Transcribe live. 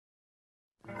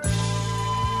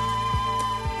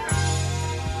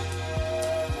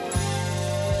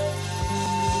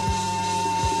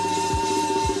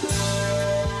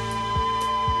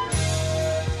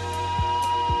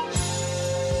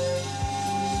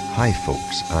Hi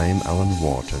folks, I'm Alan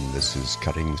Watt and this is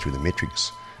Cutting Through the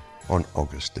Matrix on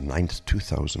August the 9th,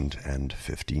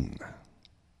 2015.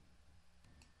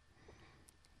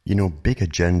 You know, big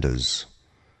agendas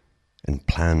and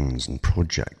plans and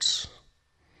projects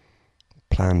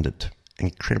planned at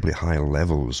incredibly high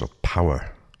levels of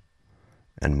power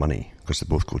and money, because they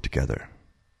both go together.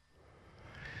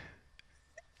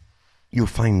 You'll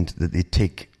find that they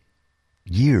take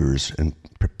years in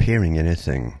preparing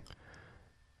anything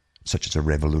such as a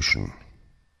revolution.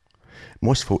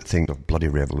 Most folk think of bloody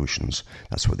revolutions.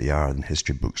 That's what they are in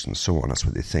history books and so on. That's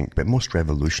what they think. But most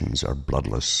revolutions are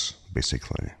bloodless,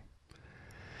 basically.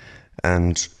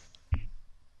 And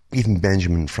even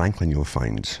Benjamin Franklin, you'll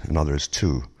find, and others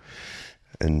too,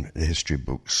 in the history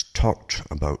books, talked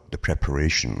about the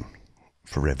preparation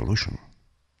for revolution.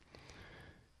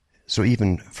 So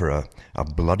even for a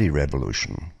bloody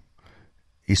revolution,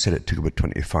 he said it took about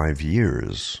 25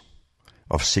 years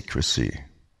of secrecy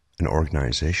and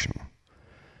organization,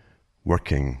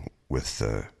 working with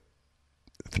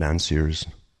financiers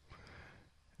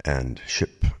and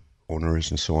ship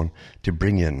owners and so on to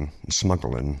bring in,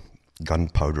 smuggle in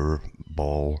gunpowder,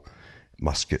 ball,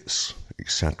 muskets,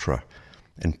 etc.,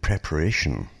 in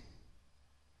preparation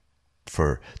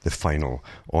for the final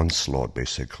onslaught,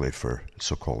 basically, for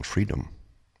so-called freedom.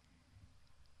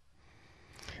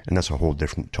 And that's a whole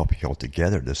different topic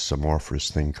altogether, this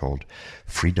amorphous thing called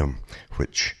freedom,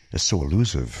 which is so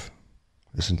elusive,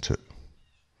 isn't it?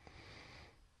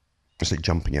 It's like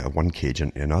jumping out of one cage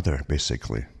into another,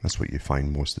 basically. That's what you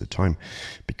find most of the time.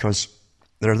 Because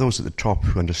there are those at the top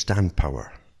who understand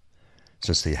power.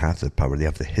 Since they have the power, they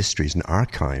have the histories and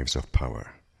archives of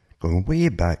power, going way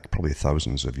back, probably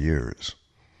thousands of years.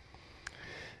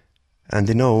 And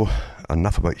they know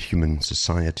enough about human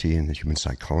society and the human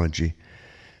psychology,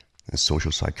 and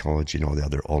social psychology and all the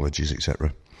other ologies,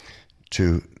 etc.,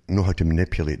 to know how to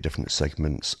manipulate different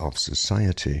segments of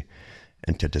society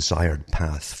into a desired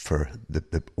path for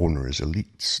the owners,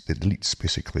 elites. The elites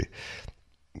basically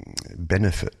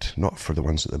benefit, not for the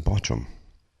ones at the bottom.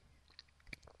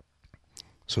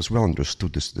 So it's well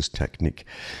understood, this technique.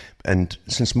 And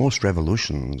since most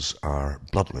revolutions are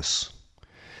bloodless,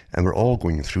 and we're all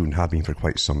going through and have been for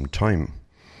quite some time,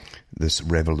 this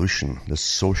revolution, this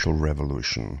social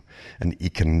revolution, an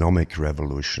economic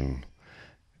revolution,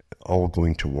 all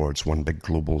going towards one big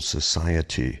global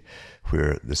society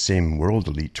where the same world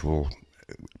elite will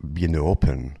be in the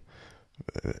open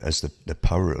as the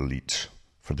power elite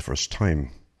for the first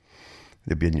time.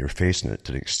 They'll be in your face in it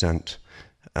to an extent.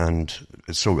 And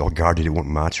it's so well guarded it won't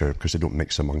matter because they don't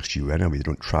mix amongst you anyway. They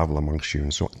don't travel amongst you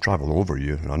and so travel over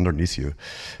you and underneath you,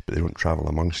 but they don't travel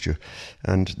amongst you.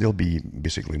 And they'll be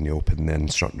basically in the open then,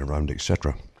 starting around,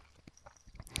 etc.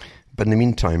 But in the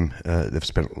meantime, they've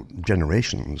spent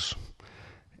generations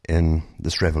in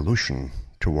this revolution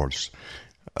towards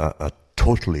a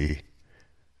totally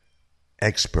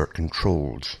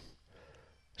expert-controlled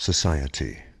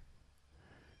society.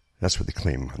 That's what they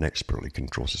claim, an expertly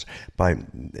controlled society, by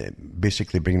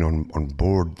basically bringing on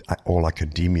board all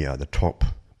academia, the top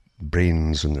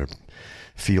brains in their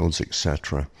fields,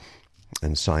 etc.,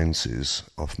 and sciences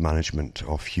of management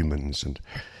of humans and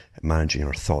managing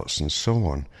our thoughts and so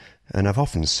on. And I've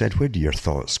often said, where do your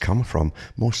thoughts come from?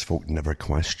 Most folk never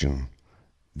question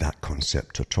that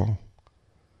concept at all.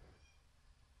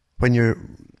 When you're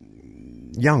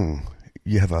young,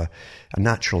 you have a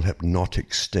natural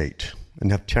hypnotic state. And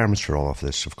they have terms for all of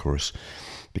this, of course,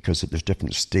 because there's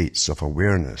different states of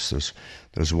awareness.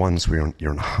 There's ones where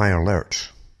you're on high alert.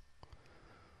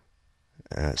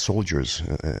 Soldiers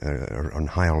are on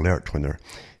high alert when they're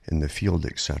in the field,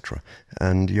 etc.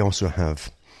 And you also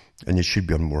have, and you should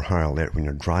be on more high alert when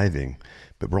you're driving,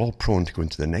 but we're all prone to go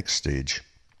into the next stage,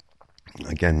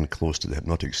 again, close to the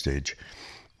hypnotic stage,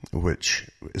 which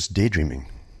is daydreaming.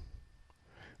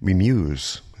 We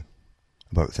muse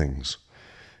about things.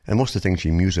 And most of the things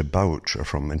you muse about are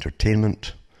from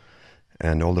entertainment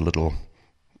and all the little,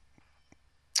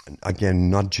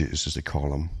 again, nudges, as they call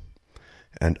them,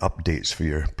 and updates for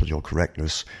your political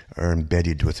correctness are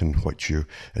embedded within what you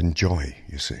enjoy,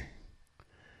 you see.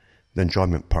 The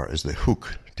enjoyment part is the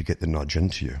hook to get the nudge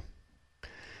into you.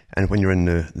 And when you're in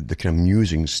the kind of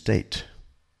musing state,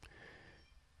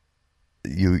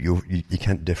 you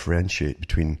can't differentiate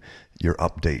between your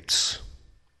updates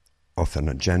of an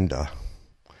agenda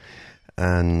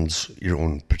and your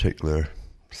own particular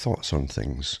thoughts on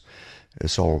things.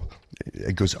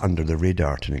 It goes under the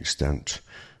radar to an extent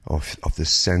of the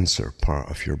sensor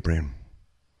part of your brain.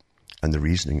 and the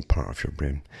reasoning part of your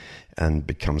brain, and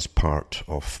becomes part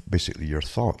of basically your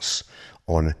thoughts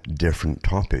on different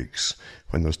topics.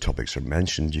 When those topics are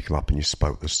mentioned, you come up and you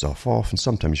spout this stuff off, and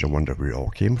sometimes you wonder where it all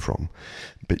came from.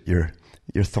 But your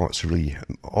thoughts really,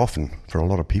 often, for a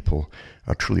lot of people,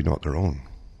 are truly not their own.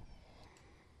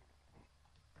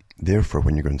 Therefore,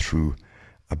 when you're going through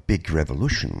a big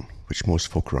revolution, which most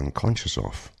folk are unconscious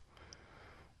of,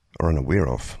 or unaware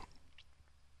of,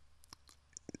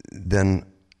 then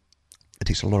it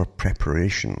takes a lot of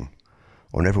preparation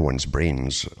on everyone's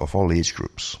brains of all age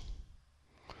groups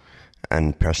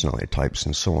and personality types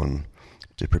and so on,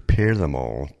 to prepare them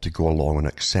all to go along and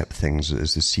accept things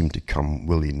as they seem to come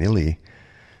willy-nilly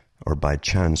or by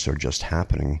chance or just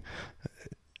happening,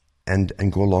 and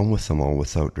go along with them all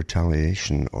without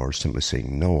retaliation or simply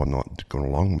saying, no, I'm not going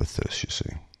along with this, you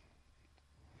see.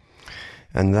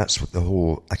 And that's what the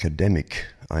whole academic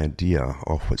idea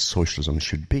of what socialism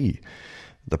should be.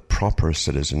 The proper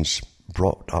citizens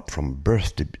brought up from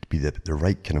birth to be the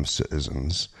right kind of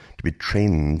citizens, to be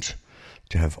trained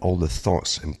to have all the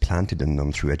thoughts implanted in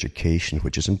them through education,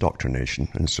 which is indoctrination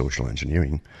and social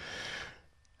engineering.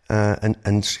 And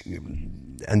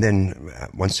then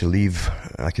once they leave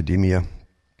academia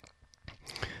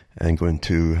and go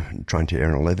into trying to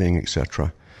earn a living,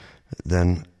 etc.,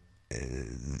 then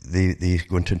they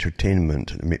go into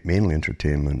entertainment, mainly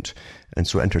entertainment, and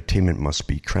so entertainment must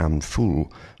be crammed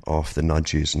full of the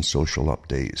nudges and social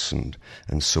updates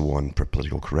and so on for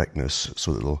political correctness,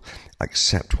 so that they'll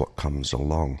accept what comes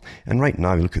along. And right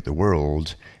now, you look at the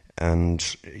world,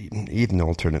 and even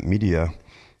alternate media,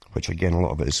 which again, a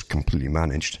lot of it is completely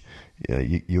managed,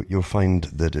 you'll find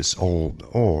that it's all,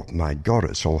 oh my God,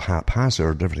 it's all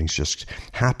haphazard, everything's just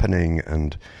happening,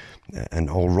 and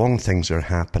all wrong things are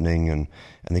happening, and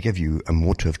they give you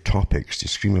emotive topics to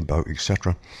scream about,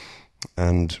 etc.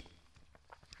 And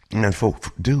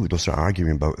folk they'll start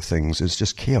arguing about things. It's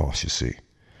just chaos, you see.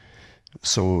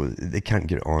 So they can't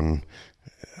get on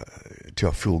to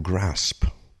a full grasp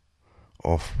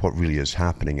of what really is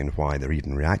happening and why they're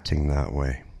even reacting that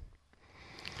way.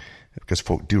 Because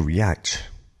folk do react,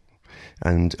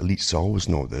 and elites always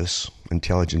know this,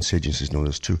 intelligence agencies know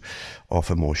this too, of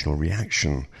emotional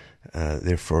reaction.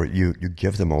 Therefore, you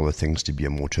give them all the things to be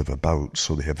emotive about,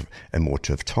 so they have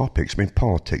emotive topics. I mean,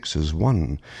 politics is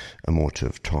one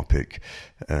emotive topic,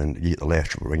 and you get the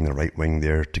left wing, the right wing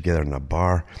there together in a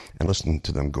bar and listen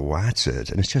to them go at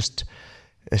it, and it's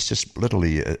just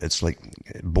literally, it's like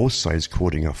both sides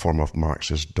quoting a form of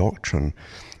Marxist doctrine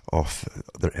of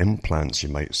their implants, you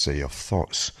might say, of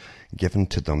thoughts given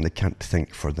to them. They can't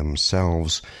think for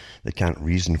themselves, they can't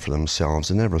reason for themselves.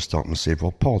 They never stop and say,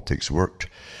 well, politics worked.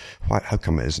 How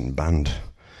come it isn't banned?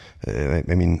 I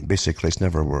mean, basically, it's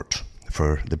never worked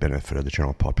for the benefit of the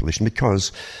general population,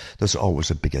 because there's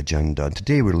always a big agenda. And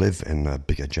today we live in a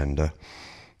big agenda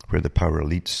where the power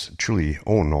elites truly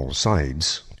own all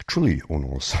sides,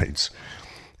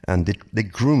 and they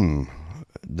groom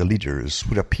the leaders,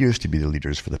 what appears to be the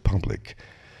leaders for the public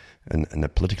in the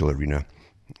political arena.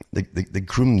 They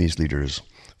groom these leaders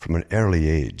from an early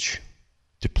age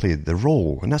to play the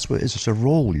role, and that's what it is. It's a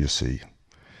role, you see.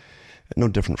 No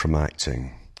different from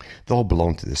acting. They all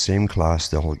belong to the same class.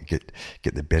 They all get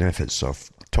the benefits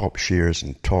of top shares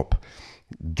and top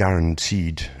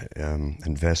guaranteed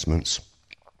investments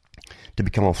to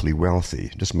become awfully wealthy.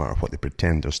 It doesn't matter what they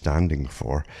pretend they're standing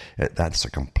for. That's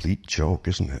a complete joke,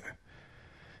 isn't it?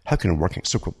 How can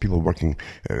so-called people working,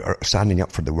 standing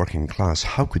up for the working class,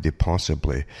 how could they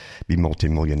possibly be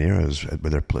multimillionaires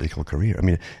with their political career? I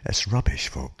mean, it's rubbish,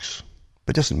 folks.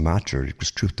 But it doesn't matter,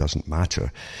 because truth doesn't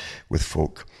matter with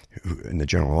folk in the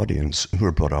general audience who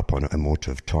are brought up on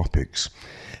emotive topics,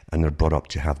 and they're brought up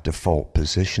to have default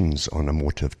positions on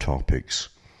emotive topics,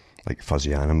 like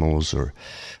fuzzy animals or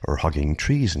hugging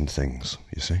trees and things,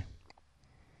 you see.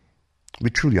 We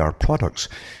truly are products.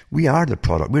 We are the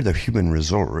product. We're the human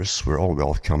resource where all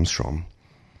wealth comes from.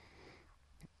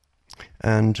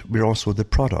 And we're also the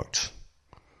product.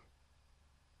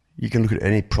 You can look at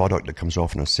any product that comes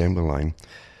off an assembly line,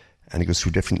 and it goes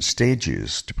through different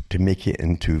stages to make it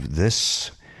into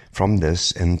this, from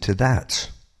this into that.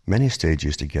 Many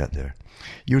stages to get there.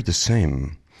 You're the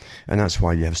same. And that's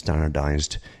why you have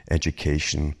standardized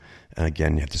education. And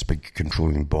again, you have this big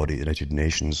controlling body, the United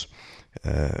Nations,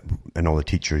 and all the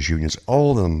teachers' unions.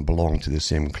 All of them belong to the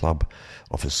same club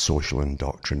of a social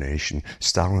indoctrination.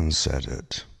 Stalin said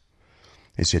it.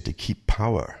 He said to keep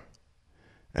power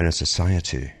in a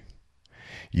society,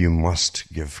 you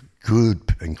must give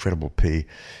good, incredible pay,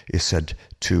 he said,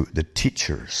 to the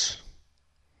teachers,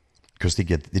 because they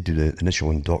do the initial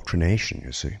indoctrination,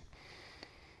 you see,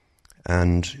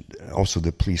 and also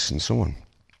the police and so on.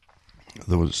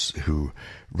 those who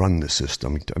run the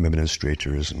system,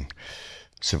 administrators and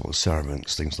civil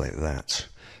servants, things like that.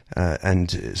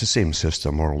 And it's the same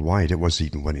system worldwide. It was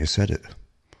even when he said it.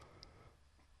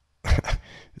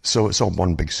 So it's all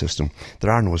one big system. There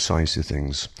are no sides to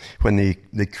things. When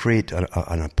they create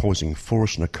an opposing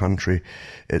force in a country,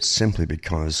 it's simply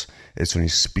because it's going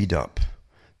to speed up,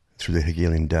 through the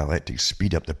Hegelian dialectic,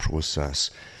 speed up the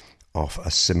process of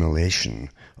assimilation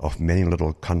of many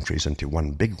little countries into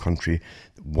one big country,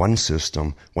 one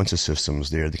system. Once the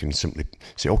system's there, they can simply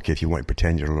say, okay, if you want to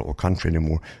pretend you're a little country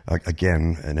anymore,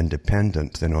 again, an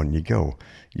independent, then on you go.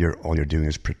 All you're doing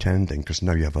is pretending, because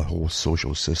now you have a whole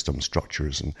social system,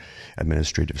 structures and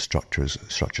administrative structures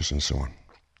and so on.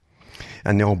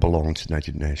 And they all belong to the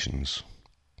United Nations.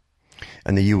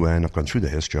 And the UN, I've gone through the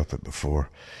history of it before,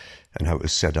 and how it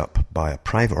was set up by a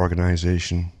private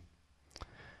organization,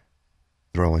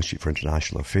 the Royal Institute for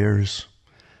International Affairs,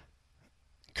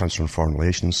 Council on Foreign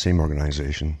Relations, same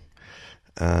organization,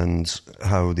 and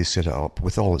how they set it up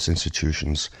with all its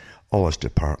institutions, all its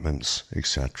departments,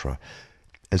 etc.,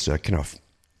 as a kind of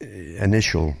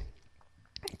initial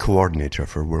coordinator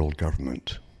for world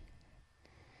government.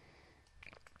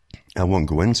 I won't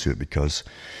go into it because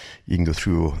you can go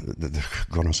through,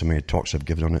 God knows how many talks I've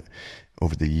given on it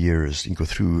over the years. You can go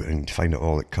through and find it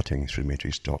all at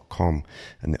cuttingthroughthematrix.com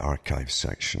in the archive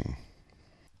section.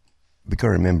 We've got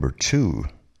to remember too,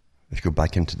 if you go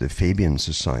back into the Fabian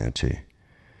Society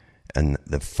and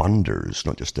the funders,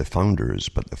 not just the founders,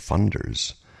 but the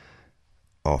funders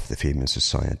of the Fabian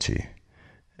Society,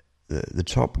 the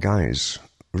top guys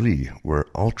really were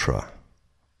ultra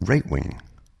right-wing,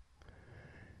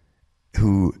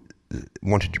 who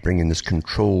wanted to bring in this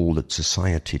controlled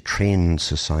society, trained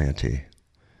society,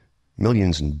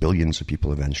 millions and billions of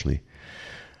people eventually,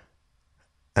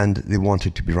 and they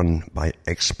wanted to be run by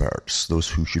experts, those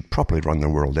who should properly run the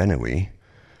world anyway,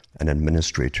 and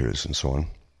administrators and so on.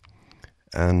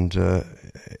 And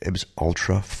it was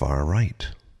ultra far right,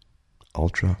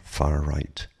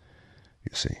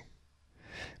 you see.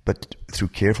 But through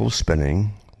careful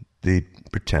spinning, they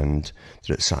pretend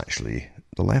that it's actually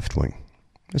the left wing.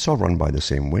 It's all run by the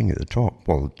same wing at the top.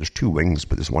 Well, there's two wings,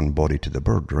 but there's one body to the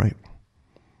bird, right?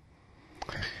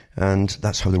 And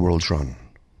that's how the world's run.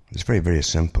 It's very, very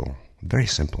simple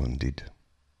indeed.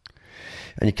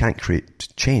 And you can't create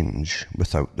change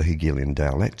without the Hegelian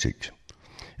dialectic.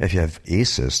 If you have a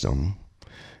system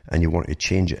and you want to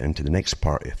change it into the next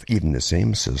part of even the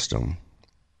same system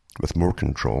with more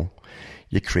control,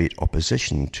 you create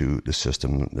opposition to the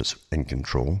system that's in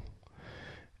control.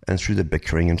 And through the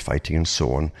bickering and fighting and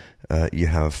so on, you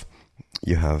have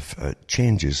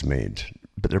changes made.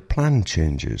 But they're planned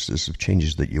changes. There's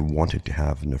changes that you wanted to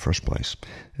have in the first place.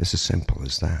 It's as simple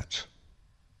as that.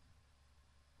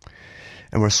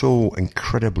 And we're so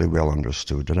incredibly well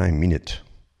understood, and I mean it,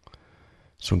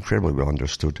 so incredibly well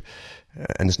understood.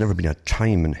 And there's never been a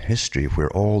time in history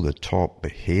where all the top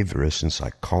behaviorists and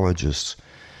psychologists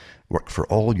work for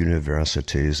all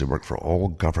universities, they work for all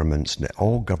governments,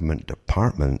 all government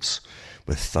departments,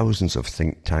 with thousands of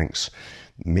think tanks,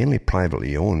 mainly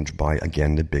privately owned by,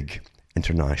 again, the big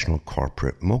international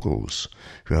corporate moguls,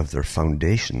 who have their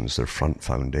foundations, their front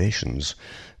foundations,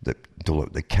 that dole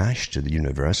out the cash to the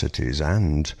universities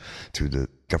and to the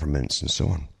governments and so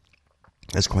on.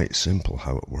 It's quite simple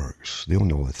how it works. They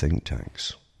own all the think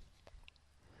tanks.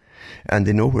 And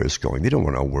they know where it's going. They don't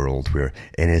want a world where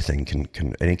anything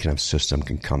any kind of system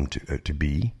can come to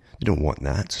be. They don't want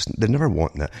that. They never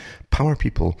want that. Power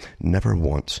people never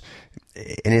want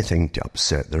anything to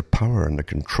upset their power and their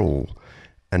control.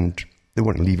 And they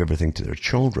want to leave everything to their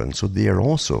children. So they are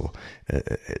also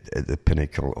at the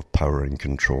pinnacle of power and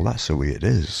control. That's the way it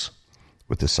is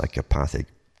with the psychopathic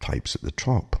types at the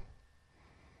top.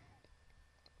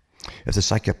 If the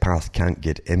psychopath can't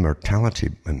get immortality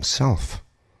himself,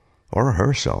 or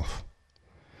herself,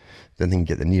 then they can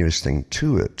get the nearest thing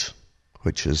to it,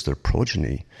 which is their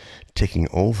progeny taking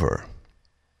over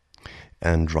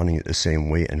and running it the same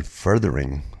way and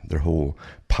furthering their whole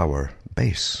power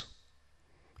base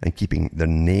and keeping their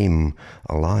name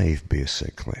alive,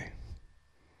 basically,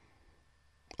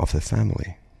 of the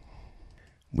family.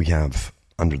 We have,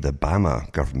 under the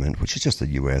Obama government, which is just the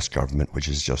US government, which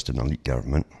is just an elite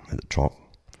government at the top,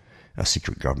 a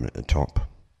secret government at the top,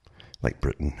 like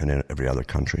Britain and every other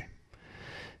country.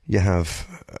 You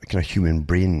have a kind of human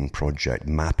brain project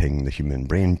mapping the human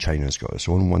brain. China's got its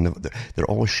own one. They're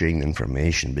all sharing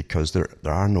information because there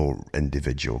are no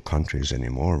individual countries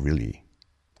anymore, really.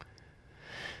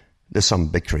 There's some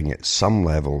bickering at some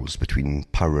levels between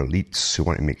power elites who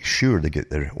want to make sure they get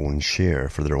their own share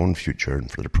for their own future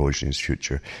and for their progeny's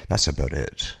future. That's about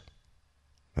it.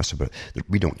 That's about,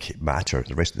 we don't matter.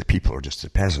 The rest of the people are just the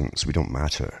peasants. We don't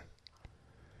matter.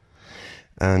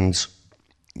 And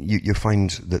you find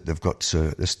that they've got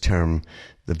this term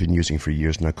they've been using for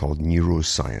years now called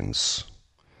neuroscience.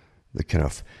 The kind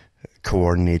of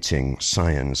coordinating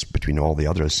science between all the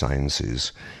other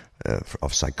sciences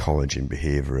of psychology and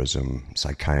behaviorism,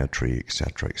 psychiatry,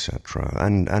 etc.,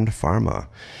 and pharma,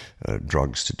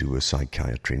 drugs to do with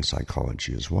psychiatry and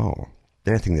psychology as well.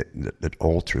 Anything that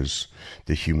alters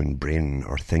the human brain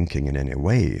or thinking in any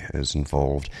way is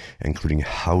involved, including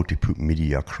how to put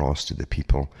media across to the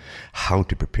people, how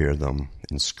to prepare them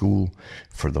in school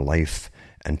for the life,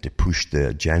 and to push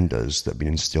the agendas that have been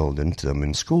instilled into them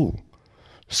in school.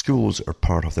 Schools are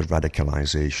part of the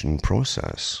radicalization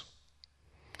process.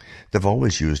 They've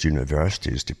always used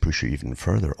universities to push it even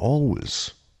further,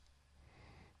 always.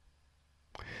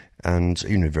 And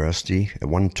university, at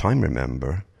one time,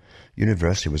 remember,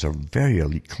 university was a very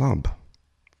elite club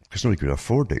because nobody could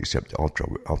afford it except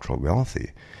ultra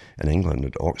wealthy. In England,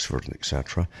 at Oxford,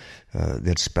 etc., they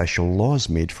had special laws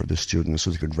made for the students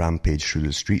so they could rampage through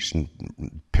the streets and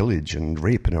pillage and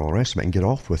rape and all the rest of it and get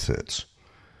off with it.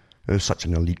 It was such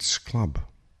an elite club.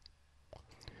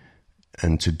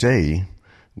 And today,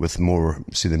 with more,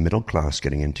 say, the middle class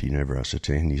getting into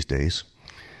university in these days,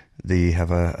 they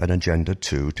have an agenda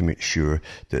too to make sure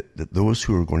that those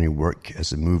who are going to work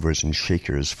as the movers and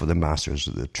shakers for the masters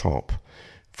at the top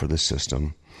for the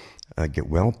system get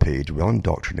well paid, well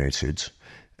indoctrinated,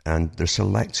 and they're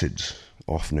selected,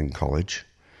 often in college,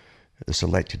 they're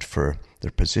selected for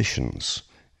their positions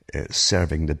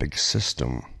serving the big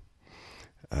system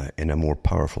in a more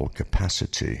powerful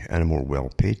capacity and a more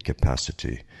well-paid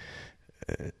capacity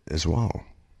as well.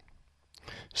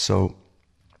 So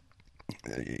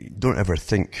don't ever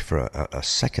think for a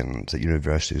second that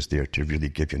university is there to really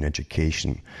give you an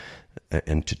education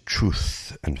into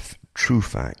truth and true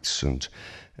facts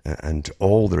and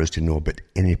all there is to know about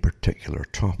any particular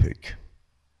topic.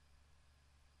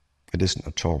 It isn't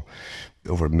at all.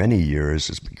 Over many years,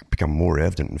 it's become more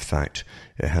evident. In fact,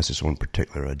 it has its own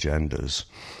particular agendas.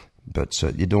 But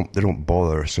they don't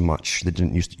bother so much. They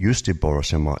didn't used to bother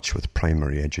so much with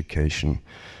primary education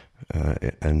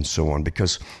and so on,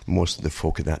 because most of the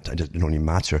folk at that time didn't only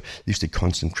matter. They used to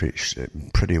concentrate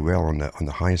pretty well on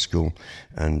the high school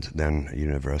and then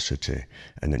university.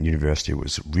 And then university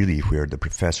was really where the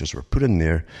professors were put in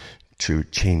there to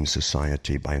change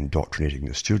society by indoctrinating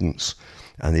the students.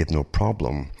 And they have no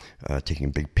problem taking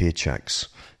big paychecks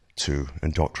to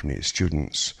indoctrinate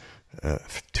students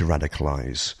to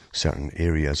radicalize certain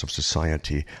areas of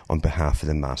society on behalf of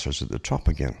the masters at the top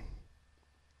again.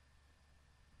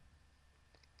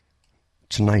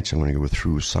 Tonight I'm going to go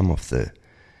through some of the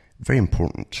very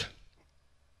important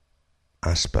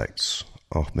aspects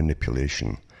of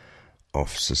manipulation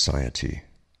of society,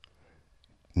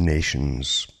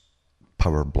 nations,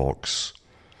 power blocks,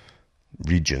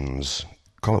 regions,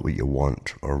 call it what you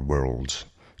want, or worlds.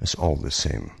 It's all the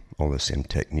same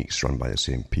techniques run by the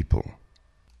same people.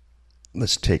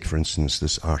 Let's take, for instance,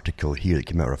 this article here that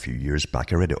came out a few years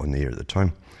back. I read it on the air at the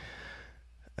time.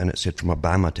 And it said, from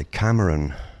Obama to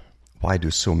Cameron, why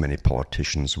do so many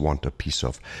politicians want a piece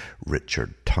of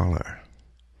Richard Thaler?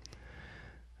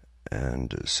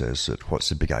 And it says that what's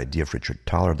the big idea of Richard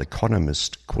Thaler? The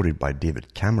Economist, quoted by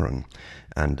David Cameron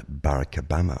and Barack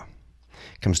Obama.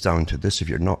 It comes down to this: if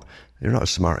you're not as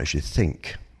smart as you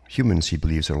think. Humans, he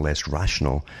believes, are less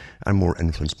rational and more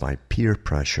influenced by peer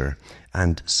pressure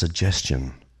and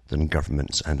suggestion than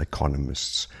governments and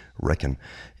economists reckon.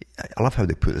 I love how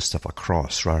they put this stuff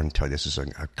across rather than tell you this is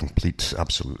a complete,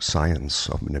 absolute science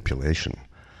of manipulation.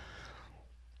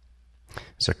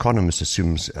 So economist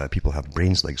assumes people have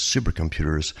brains like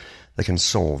supercomputers that can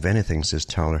solve anything, says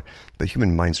Thaler, but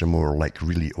human minds are more like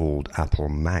really old Apple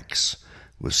Macs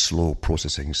with slow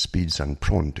processing speeds and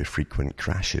prone to frequent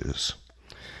crashes.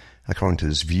 According to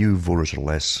this view, voters are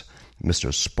less Mr.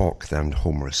 Spock than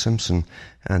Homer Simpson,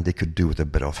 and they could do with a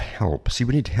bit of help. See,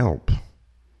 we need help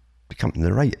to come to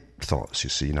the right thoughts, you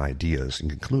see, and ideas and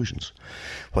conclusions.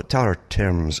 What Thaler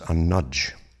terms a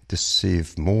nudge to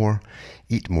save more,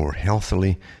 eat more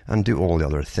healthily, and do all the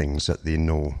other things that they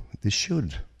know they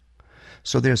should.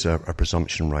 So there's a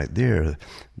presumption right there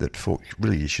that folk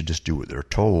really should just do what they're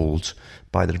told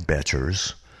by their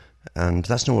betters, and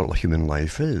that's not what human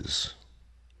life is.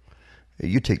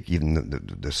 You take even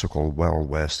the so-called Wild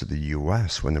West of the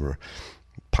US, when there were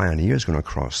pioneers going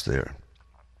across there,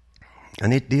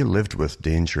 and they lived with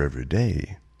danger every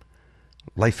day.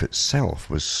 Life itself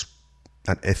was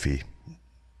an iffy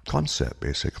concept,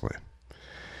 basically.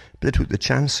 But they took the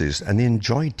chances, and they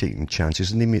enjoyed taking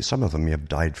chances, and some of them may have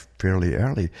died fairly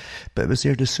early, but it was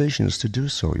their decisions to do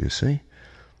so, you see.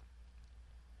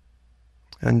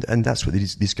 And that's what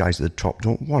these guys at the top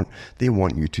don't want. They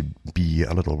want you to be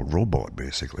a little robot,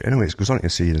 basically. Anyways, it goes on to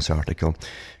say in this article,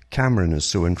 Cameron is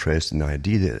so interested in the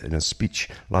idea that in a speech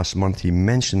last month he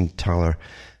mentioned Thaler,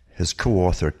 his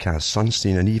co-author Cass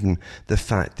Sunstein, and even the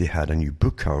fact they had a new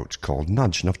book out called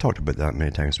Nudge, and I've talked about that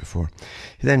many times before.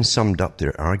 He then summed up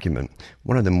their argument.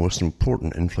 One of the most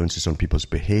important influences on people's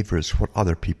behaviour is what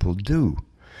other people do.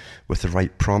 With the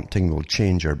right prompting, we'll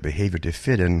change our behaviour to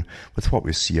fit in with what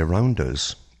we see around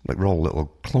us. Like we're all little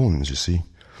clones, you see.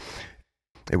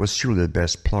 It was surely the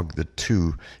best plug the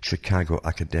two Chicago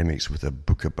academics with a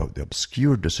book about the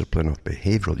obscure discipline of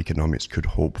behavioural economics could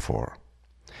hope for.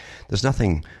 There's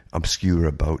nothing obscure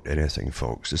about anything,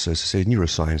 folks. As I say,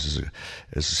 neuroscience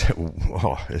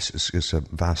is a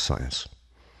vast science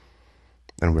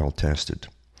and well tested.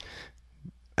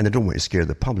 And they don't want to scare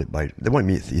the public by it. They want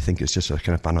me to think it's just a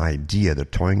kind of an idea they're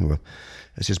toying with.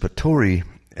 It says, but Tory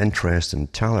interest in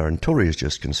Thaler, and Tory is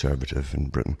just conservative in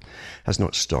Britain, has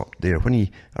not stopped there. When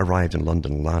he arrived in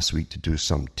London last week to do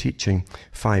some teaching,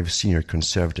 5 senior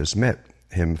conservatives met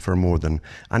him for more than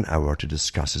an hour to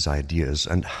discuss his ideas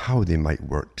and how they might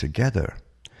work together.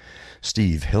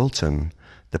 Steve Hilton,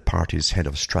 the party's head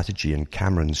of strategy and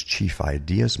Cameron's chief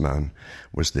ideas man,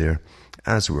 was there,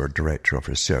 as were Director of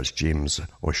Research James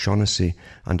O'Shaughnessy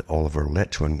and Oliver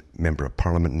Letwin, Member of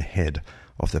Parliament and head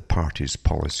of the party's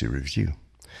policy review.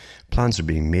 Plans are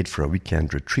being made for a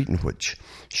weekend retreat in which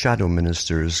shadow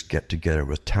ministers get together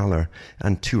with Thaler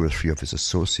and 2 or 3 of his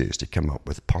associates to come up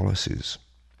with policies.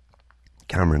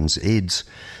 Cameron's aides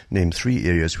named 3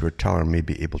 areas where Thaler may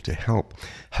be able to help: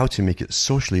 how to make it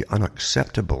socially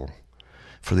unacceptable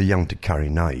for the young to carry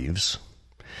knives,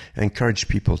 encourage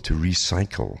people to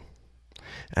recycle,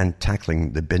 and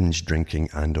tackling the binge drinking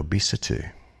and obesity.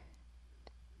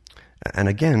 And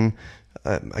again,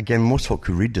 most folk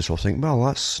who read this will think, well,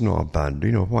 that's not bad,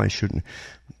 why shouldn't...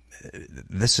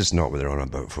 This is not what they're on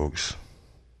about, folks.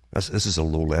 This is a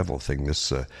low-level thing,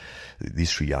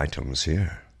 these 3 items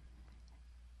here.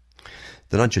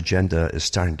 The nudge agenda is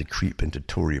starting to creep into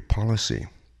Tory policy.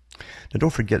 Now, don't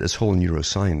forget this whole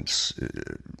neuroscience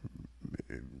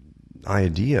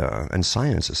idea and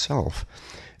science itself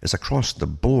is across the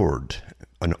board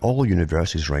on all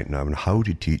universities right now on how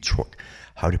to teach,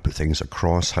 how to put things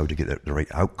across, how to get the right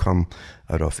outcome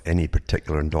out of any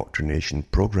particular indoctrination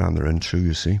program they're into,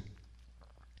 you see,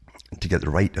 to get the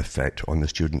right effect on the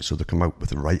students so they come out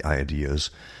with the right ideas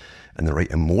and the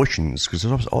right emotions, because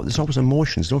there's always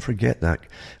emotions, don't forget that,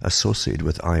 associated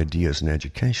with ideas in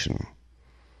education.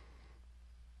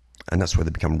 And that's why they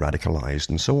become radicalized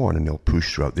and so on, and they'll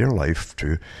push throughout their life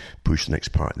to push the next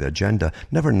part of the agenda,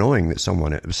 never knowing that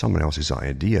it was someone else's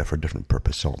idea for a different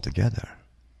purpose altogether,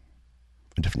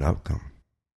 a different outcome.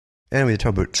 Anyway, they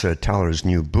talk about Thaler's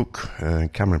new book.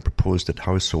 Cameron proposed that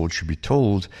households should be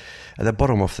told at the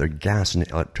bottom of their gas and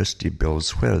electricity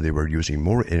bills whether they were using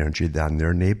more energy than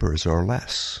their neighbours or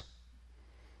less.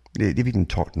 They've even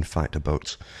talked, in fact,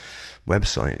 about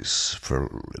websites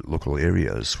for local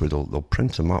areas where they'll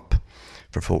print them up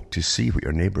for folk to see what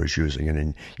your neighbour is using, and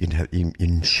then you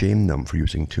can shame them for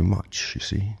using too much, you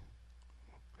see.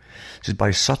 So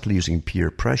by subtly using peer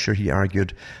pressure, he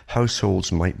argued,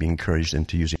 households might be encouraged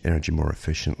into using energy more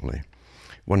efficiently.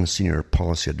 One senior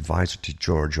policy advisor to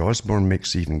George Osborne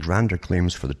makes even grander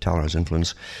claims for the Thaler's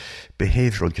influence.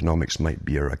 Behavioural economics might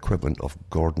be our equivalent of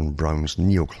Gordon Brown's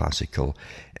neoclassical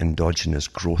endogenous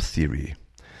growth theory.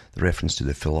 The reference to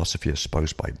the philosophy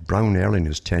espoused by Brown early in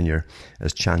his tenure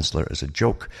as Chancellor is a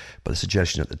joke, but the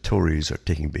suggestion that the Tories are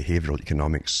taking behavioural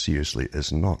economics seriously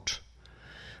is not.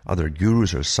 Other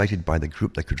gurus are cited by the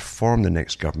group that could form the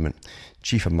next government.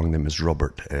 Chief among them is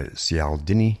Robert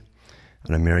Cialdini,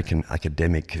 an American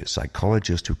academic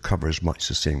psychologist who covers much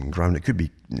the same ground. It could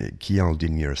be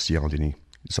Cialdini or Cialdini,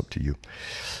 it's up to you.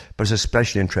 But is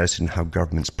especially interested in how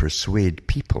governments persuade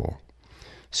people.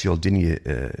 Cialdini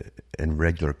in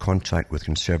regular contact with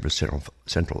Conservative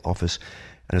Central Office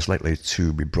and is likely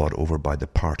to be brought over by the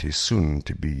party soon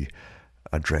to be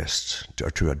addressed, or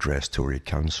to address Tory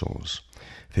councils.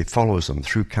 If he follows them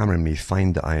through, Cameron may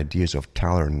find the ideas of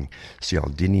Thaler and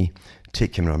Cialdini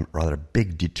take him on a rather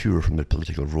big detour from the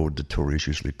political road the Tories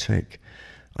usually take.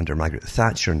 Under Margaret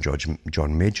Thatcher and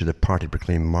John Major, the party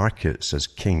proclaimed markets as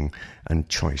king and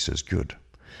choice as good.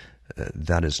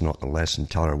 That is not the lesson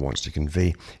Thaler wants to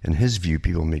convey. In his view,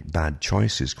 people make bad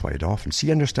choices quite often.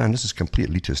 See, understand, this is a complete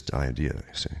elitist idea,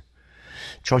 you see.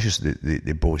 choices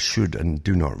they both should and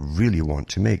do not really want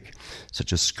to make,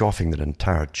 such as scoffing that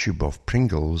entire tube of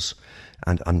Pringles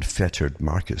and unfettered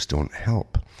markets don't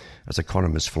help. As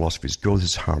economist philosophies go, this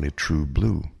is hardly true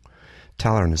blue.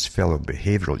 Thaler and his fellow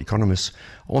behavioural economists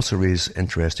also raise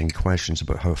interesting questions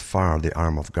about how far the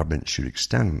arm of government should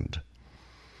extend.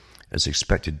 It's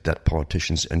expected that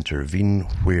politicians intervene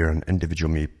where an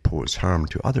individual may pose harm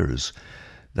to others.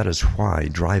 That is why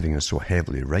driving is so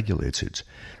heavily regulated.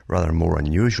 Rather more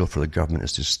unusual for the government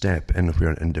is to step in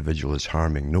where an individual is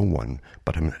harming no one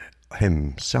but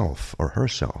himself or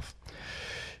herself.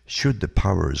 Should the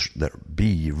powers that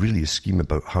be really scheme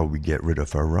about how we get rid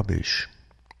of our rubbish?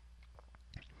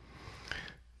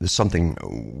 There's something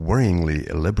worryingly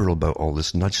illiberal about all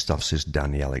this nudge stuff, says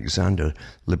Danny Alexander,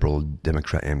 Liberal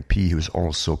Democrat MP, who is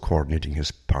also coordinating his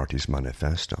party's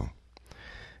manifesto.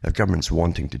 If governments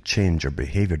wanting to change their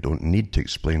behaviour don't need to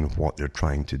explain what they're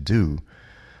trying to do,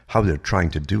 how they're trying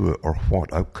to do it, or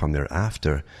what outcome they're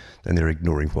after, then they're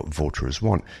ignoring what voters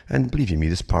want. And believe you me,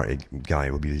 this party guy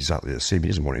will be exactly the same. He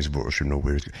doesn't want his voters to know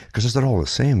where he's going, because they're all the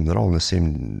same. They're all in the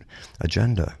same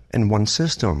agenda, in one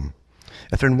system.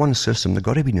 If they're in one system, they've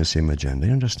got to be in the same agenda.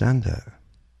 You understand that?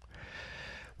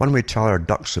 One way Thaler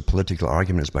ducks the political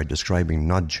argument is by describing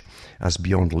nudge as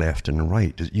beyond left and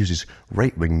right. It uses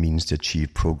right-wing means to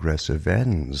achieve progressive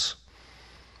ends.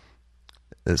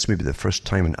 This may be the first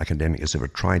time an academic has ever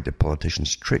tried the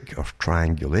politician's trick of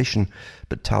triangulation,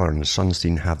 but Thaler and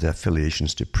Sunstein have the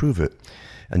affiliations to prove it.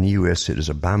 In the US, it is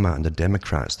Obama and the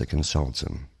Democrats that consult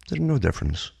him. There's no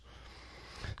difference.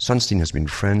 Sunstein has been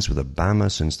friends with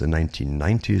Obama since the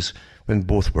 1990s, when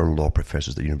both were law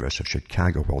professors at the University of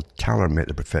Chicago, while Thaler met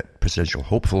the presidential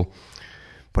hopeful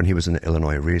when he was in the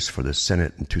Illinois race for the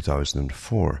Senate in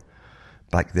 2004.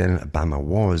 Back then, Obama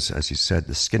was, as he said,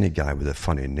 the skinny guy with a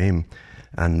funny name,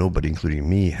 and nobody, including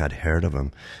me, had heard of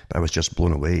him. But I was just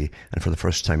blown away, and for the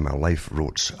first time in my life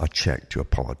wrote a check to a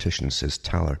politician, says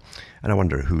Thaler. And I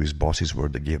wonder who his bosses were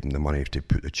that gave him the money to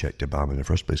put the check to Obama in the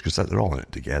first place, because they're all in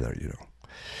it together, you know.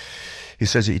 He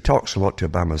says he talks a lot to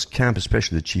Obama's camp,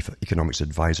 especially the chief economics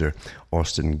advisor,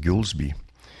 Austin Goolsbee.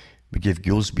 We gave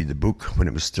Goolsbee the book when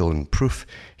it was still in proof.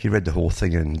 He read the whole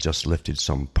thing and just lifted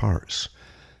some parts.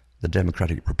 The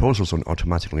Democratic proposals on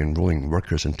automatically enrolling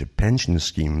workers into pension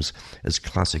schemes is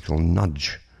classical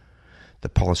nudge. The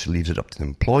policy leaves it up to the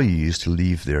employees to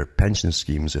leave their pension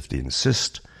schemes if they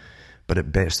insist, but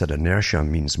it bets that inertia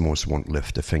means most won't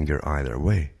lift a finger either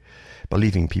way. By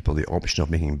leaving people the option of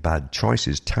making bad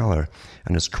choices, Thaler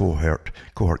and his cohort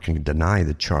can deny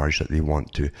the charge that they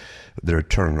want to the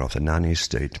return of the nanny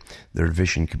state. Their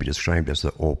vision could be described as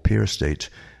the au-pair state,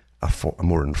 a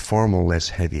more informal, less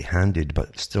heavy-handed,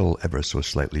 but still ever so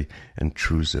slightly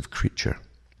intrusive creature.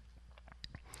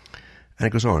 And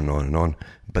it goes on and on and on.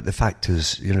 But the fact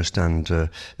is, you understand,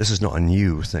 this is not a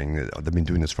new thing. They've been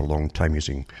doing this for a long time,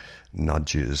 using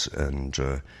nudges and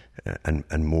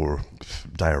more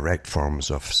direct forms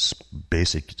of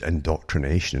basic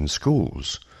indoctrination in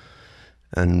schools.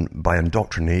 And by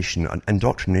indoctrination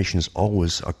is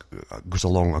always goes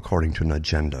along according to an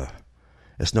agenda.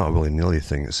 It's not a willy-nilly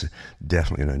thing. It's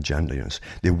definitely an agenda. You know,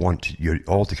 they want you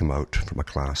all to come out from a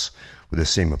class with the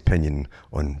same opinion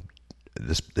on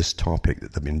this topic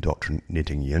that they've been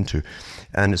indoctrinating you into.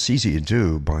 And it's easy to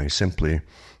do by simply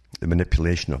the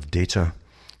manipulation of data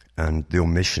and the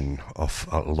omission of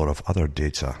a lot of other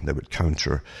data that would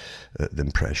counter the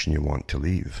impression you want to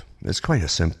leave. It's quite a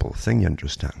simple thing, you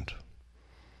understand.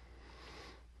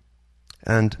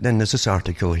 And then there's this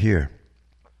article here,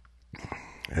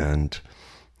 and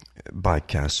by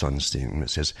Cass Sunstein, it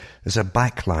says, there's a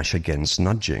backlash against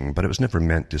nudging, but it was never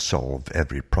meant to solve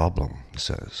every problem, it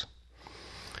says.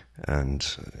 And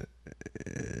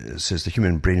it says the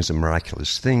human brain is a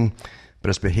miraculous thing, but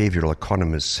as behavioral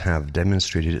economists have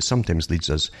demonstrated, it sometimes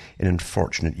leads us in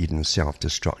unfortunate, even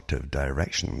self-destructive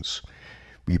directions.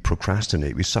 We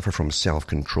procrastinate, we suffer from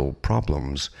self-control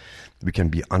problems, we can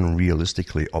be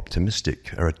unrealistically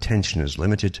optimistic, our attention is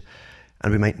limited,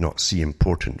 and we might not see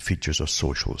important features of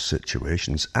social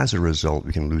situations. As a result,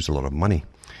 we can lose a lot of money.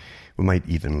 We might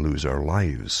even lose our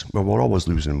lives. Well, we're always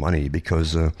losing money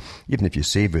because even if you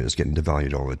save it, it's getting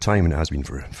devalued all the time, and it has been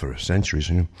for centuries.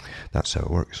 You know? That's how it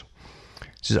works.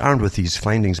 It says, armed with these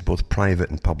findings, both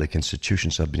private and public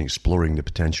institutions have been exploring the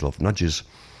potential of nudges,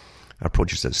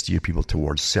 approaches that steer people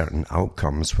towards certain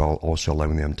outcomes while also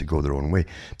allowing them to go their own way.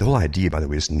 The whole idea, by the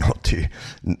way, is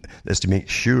to make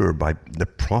sure by the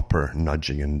proper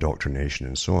nudging, indoctrination,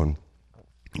 and so on,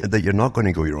 that you're not going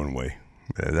to go your own way.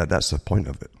 That's the point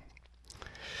of it.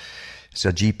 So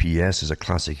GPS is a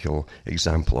classical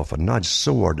example of a nudge.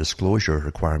 So are disclosure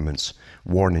requirements,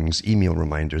 warnings, email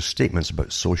reminders, statements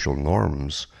about social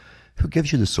norms. Who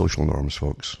gives you the social norms,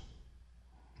 folks?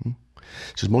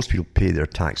 Says most people pay their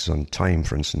taxes on time,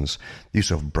 for instance. The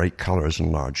use of bright colours and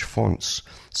large fonts,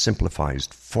 simplified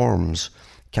forms,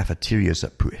 cafeterias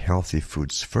that put healthy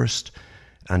foods first,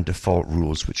 and default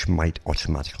rules which might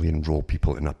automatically enroll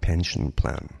people in a pension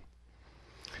plan.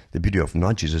 The beauty of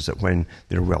nudges is that when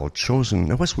they're well chosen,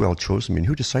 now what's well chosen mean?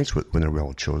 Who decides when they're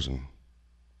well chosen?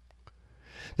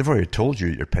 They've already told you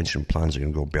your pension plans are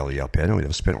going to go belly up anyway.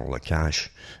 They've spent all the cash,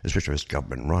 especially if it's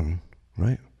government run,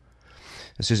 right?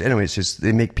 It says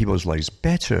they make people's lives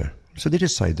better. So they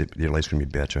decide that their life's going to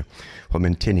be better while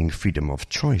maintaining freedom of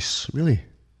choice. Really?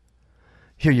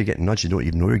 Here you get nudged, you don't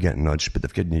even know you're getting nudged, but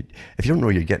if you don't know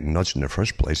you're getting nudged in the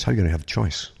first place, how are you going to have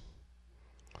choice?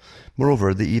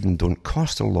 Moreover, they even don't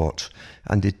cost a lot,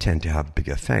 and they tend to have big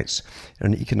effects.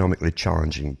 In an economically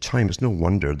challenging time, it's no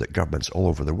wonder that governments all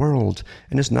over the world,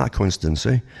 and it's not a coincidence,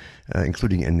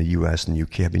 including in the US and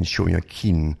UK, have been showing a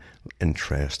keen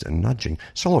interest in nudging.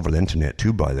 It's all over the internet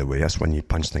too, by the way. That's when you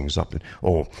punch things up. And,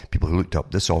 people who looked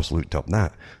up this also looked up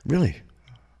that. Really?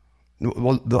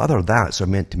 Well, the other that's are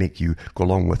meant to make you go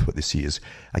along with what they see is,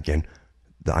 again,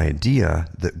 the idea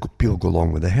that people go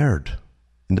along with the herd.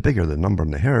 And the bigger the number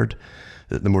in the herd,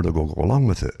 the more they'll go along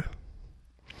with it.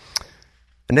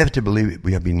 Inevitably,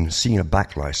 we have been seeing a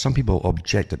backlash. Some people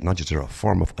object that nudges are a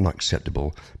form of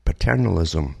unacceptable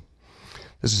paternalism.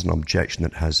 This is an objection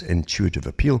that has intuitive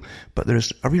appeal, but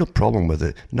there's a real problem with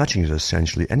it. Nudging is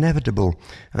essentially inevitable,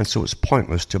 and so it's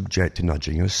pointless to object to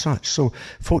nudging as such. So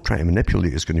folk trying to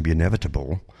manipulate is going to be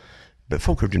inevitable, but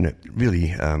folk are doing it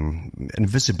really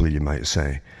invisibly, you might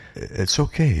say. It's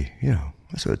okay,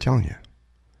 that's what I'm telling you.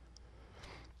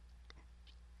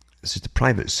 This is the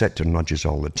private sector nudges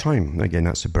all the time. Again,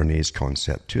 that's a Bernays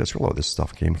concept too. That's where a lot of this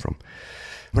stuff came from.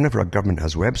 Whenever a government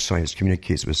has websites,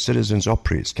 communicates with citizens,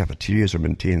 operates cafeterias, or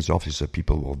maintains offices that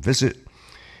people will visit,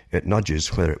 it nudges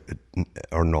whether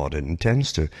or not it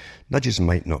intends to. Nudges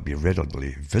might not be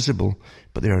readily visible,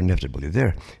 but they are inevitably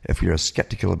there. If we are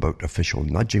skeptical about official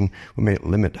nudging, we might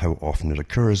limit how often it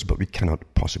occurs, but we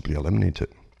cannot possibly eliminate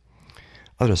it.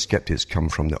 Other skeptics come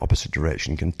from the opposite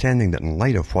direction, contending that in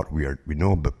light of what we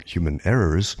know about human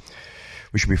errors,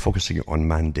 we should be focusing on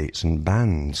mandates and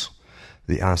bans.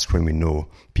 They ask, when we know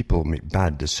people make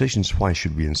bad decisions, why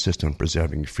should we insist on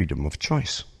preserving freedom of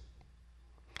choice?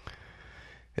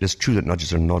 It is true that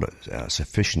nudges are not a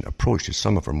sufficient approach to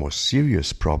some of our most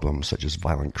serious problems, such as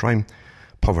violent crime,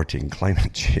 poverty, and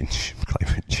climate change.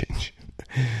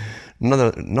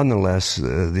 Nonetheless,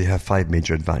 they have 5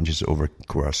 major advantages over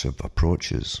coercive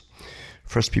approaches.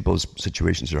 First, people's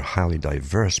situations are highly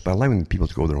diverse. By allowing people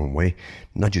to go their own way,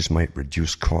 nudges might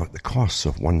reduce the costs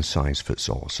of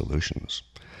one-size-fits-all solutions.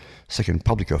 Second,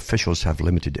 public officials have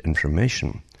limited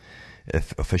information.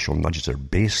 If official nudges are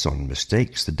based on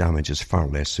mistakes, the damage is far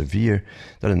less severe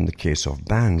than in the case of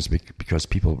bans because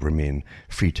people remain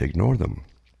free to ignore them.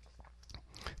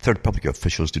 Third, public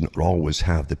officials do not always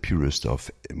have the purest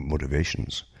of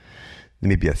motivations. They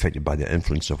may be affected by the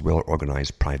influence of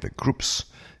well-organized private groups.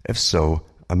 If so,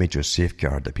 a major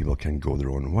safeguard that people can go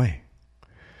their own way.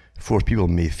 Fourth, people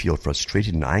may feel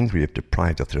frustrated and angry if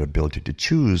deprived of their ability to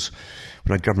choose.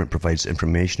 When a government provides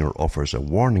information or offers a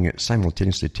warning, it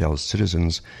simultaneously tells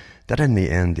citizens that in the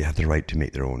end they have the right to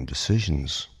make their own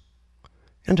decisions.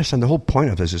 You understand, the whole point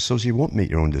of this is so you won't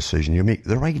make your own decision, you make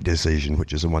the right decision,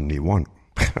 which is the one they want.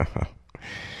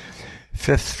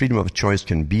 Fifth, freedom of choice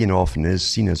can be and often is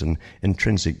seen as an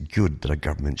intrinsic good that a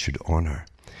government should honour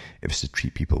if it's to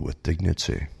treat people with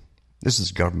dignity. This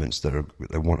is governments that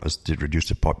want us to reduce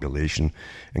the population,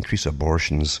 increase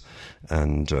abortions,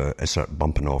 and start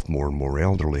bumping off more and more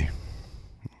elderly.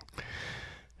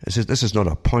 It says this is not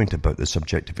a point about the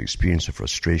subjective experience of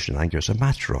frustration and anger. It's a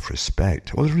matter of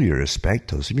respect. Well, they really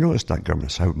respect us. Have you noticed that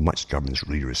governments, how much governments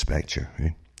really respect you? Eh?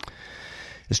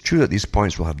 It's true that these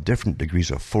points will have different degrees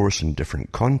of force in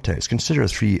different contexts. Consider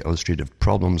 3 illustrative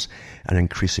problems and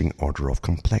increasing order of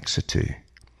complexity.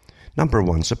 Number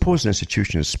 1, suppose an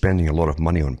institution is spending a lot of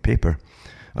money on paper.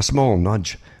 A small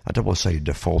nudge, a double-sided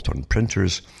default on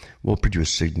printers, will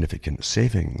produce significant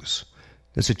savings.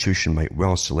 The institution might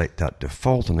well select that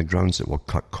default on the grounds it will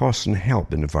cut costs and help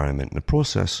the environment in the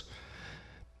process.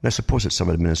 Now suppose that some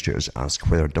administrators ask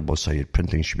whether double-sided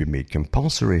printing should be made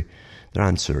compulsory. Their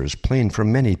answer is plain. For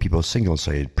many people,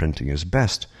 single-sided printing is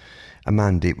best. A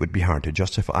mandate would be hard to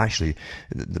justify. Actually,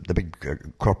 the big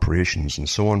corporations and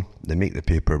so on, they make the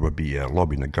paper, would be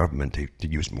lobbying the government to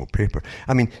use more paper.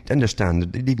 I mean, to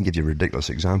understand, they even give you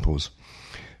ridiculous examples.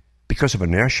 Because of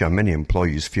inertia, many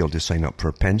employees fail to sign up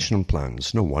for pension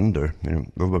plans. No wonder.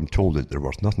 We've been told that they're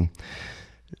worth nothing.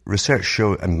 Research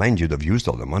show, and mind you, they've used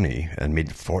all the money and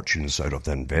made fortunes out of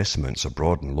the investments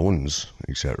abroad and loans,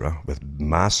 etc., with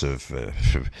massive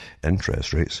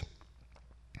interest rates.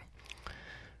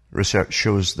 Research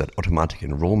shows that automatic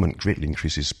enrollment greatly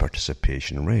increases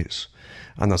participation rates,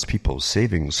 and thus people's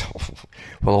savings,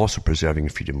 while also preserving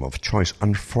freedom of choice.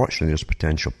 Unfortunately, there's a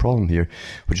potential problem here,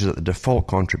 which is that the default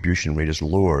contribution rate is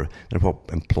lower than what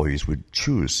employees would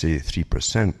choose, say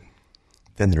 3%.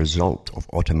 Then the result of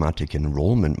automatic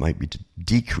enrollment might be to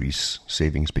decrease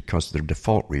savings because their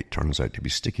default rate turns out to be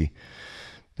sticky.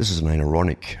 This is an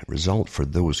ironic result for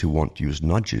those who want to use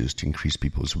nudges to increase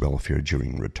people's welfare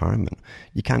during retirement.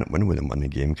 You can't win with a money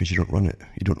game because you don't run it.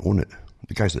 You don't own it.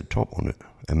 The guys at the top own it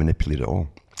and manipulate it all.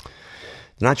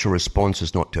 The natural response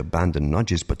is not to abandon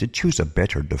nudges, but to choose a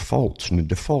better default. And the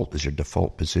default is your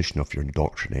default position of your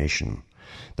indoctrination.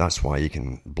 That's why you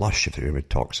can blush if everybody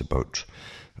talks about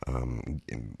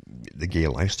the gay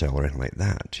lifestyle or anything like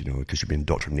that, because you've been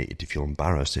indoctrinated to feel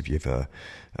embarrassed if you have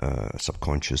a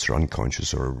subconscious or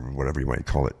unconscious or whatever you might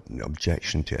call it,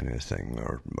 objection to anything,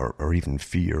 or even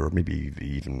fear, or maybe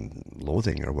even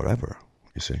loathing or whatever,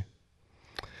 you see.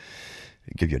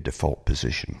 Give you a default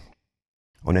position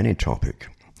on any topic.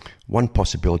 One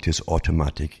possibility is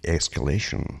automatic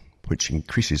escalation, which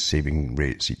increases saving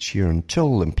rates each year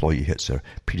until the employee hits a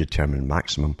predetermined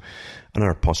maximum.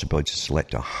 Another possibility is to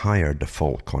select a higher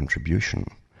default contribution.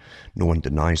 No one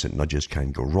denies that nudges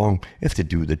can go wrong. If they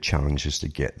do, the challenge is to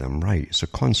get them right. It's a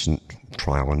constant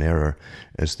trial and error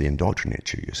as they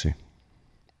indoctrinate you, you see.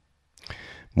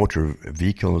 Motor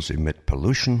vehicles emit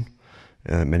pollution.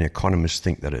 Many economists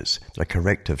think that a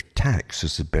corrective tax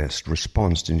is the best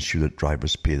response to ensure that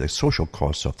drivers pay the social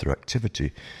costs of their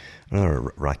activity.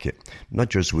 Another racket.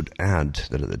 Nudgers would add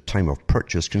that at the time of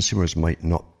purchase, consumers might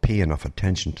not pay enough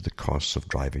attention to the costs of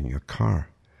driving a car.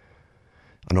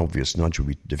 An obvious nudge would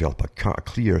be to develop a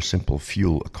clear, simple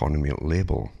fuel economy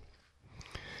label.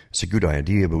 It's a good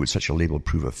idea, but would such a label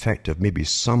prove effective? Maybe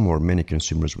some or many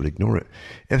consumers would ignore it.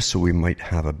 If so, we might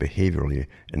have a behaviourally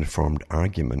informed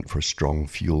argument for strong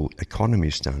fuel economy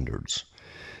standards.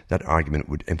 That argument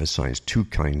would emphasize two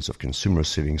kinds of consumer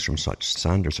savings from such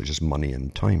standards, such as money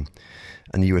and time.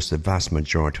 In the US, the vast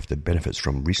majority of the benefits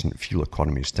from recent fuel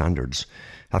economy standards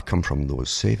have come from those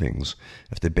savings.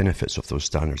 If the benefits of those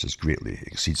standards greatly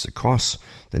exceeds the costs,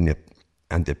 and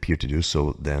they appear to do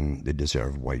so, then they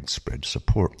deserve widespread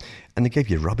support. And they give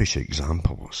you rubbish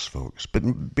examples, folks.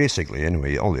 But basically,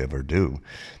 anyway, all they ever do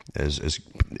is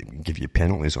give you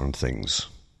penalties on things.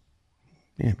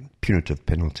 Yeah, punitive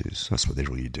penalties. That's what they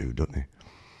really do, don't they?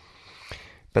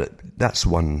 But that's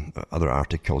one other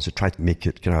article. They try to make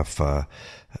it kind of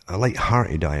a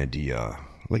light-hearted idea.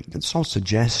 Like, it's all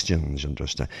suggestions, you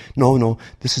understand? No,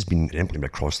 this has been implemented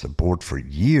across the board for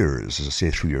years, as I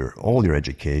say, through all your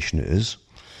education it is.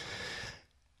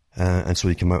 And so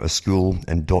you come out of school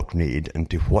indoctrinated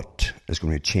into what is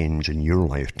going to change in your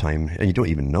lifetime, and you don't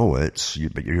even know it,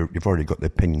 but you've already got the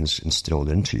opinions instilled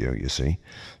into you, you see.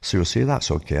 So you'll say, that's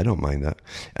okay, I don't mind that.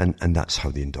 And that's how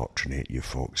they indoctrinate you,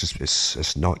 folks.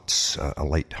 It's not a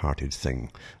light-hearted thing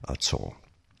at all,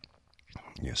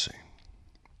 you see.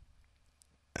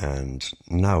 And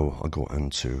now I'll go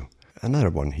into another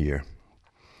one here.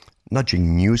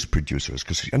 Nudging news producers,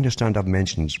 because you understand I've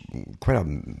mentioned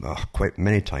quite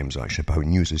many times actually about how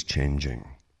news is changing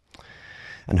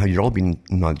and how you're all being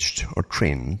nudged or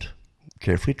trained,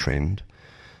 carefully trained,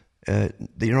 that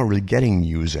you're not really getting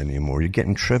news anymore. You're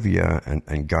getting trivia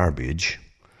and garbage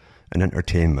and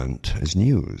entertainment as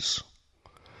news.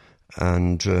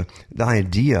 And the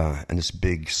idea in this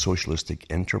big socialistic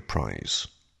enterprise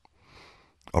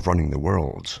of running the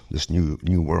world, this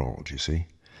new world, you see,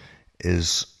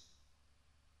 is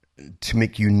to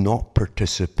make you not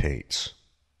participate,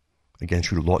 again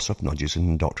through lots of nudges and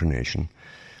indoctrination,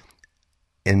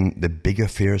 in the big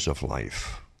affairs of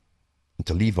life, and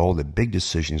to leave all the big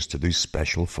decisions to those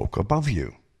special folk above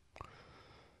you,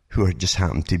 who just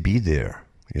happen to be there,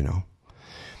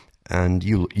 and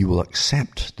you will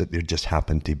accept that they just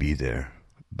happen to be there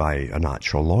by a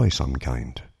natural law of some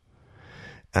kind.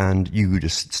 And you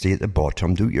just stay at the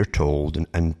bottom, do what you're told,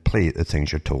 and play at the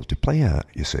things you're told to play at,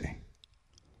 you see.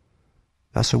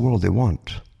 That's the world they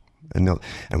want. And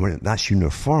when that's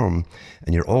uniform,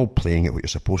 and you're all playing at what you're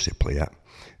supposed to play at,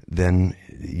 then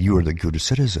you are the good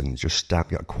citizen. Your stamp,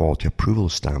 you got a quality approval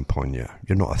stamp on you.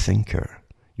 You're not a thinker.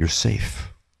 You're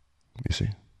safe, you see,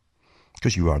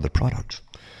 because you are the product.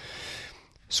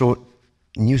 So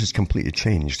news has completely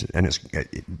changed, and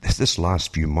this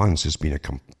last few months has been a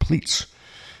complete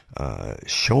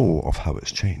show of how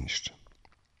it's changed.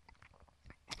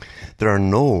 There are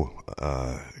no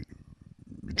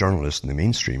journalists in the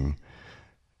mainstream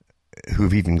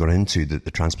who've even gone into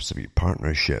the Trans-Pacific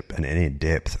Partnership in any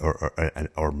depth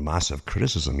or massive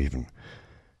criticism even,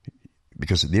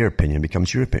 because their opinion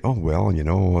becomes your opinion. Oh, well, you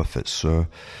know, if it's so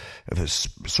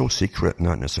secret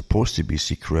and it's supposed to be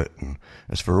secret and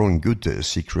it's for our own good that it's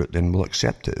secret, then we'll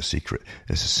accept it as secret.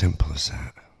 It's as simple as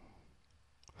that.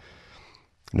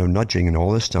 Now, nudging and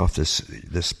all this stuff, this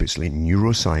basically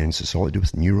neuroscience, it's all to do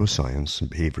with neuroscience and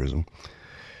behaviorism.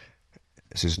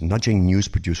 It says nudging news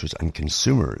producers and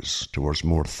consumers towards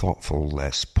more thoughtful,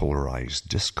 less polarized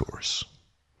discourse.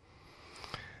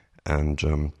 And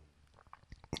it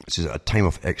says at a time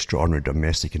of extraordinary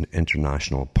domestic and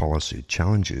international policy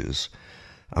challenges,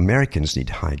 Americans need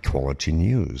high-quality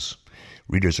news.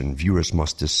 Readers and viewers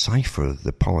must decipher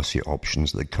the policy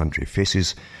options the country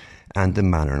faces and the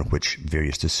manner in which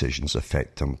various decisions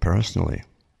affect them personally.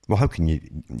 Well, how can you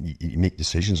make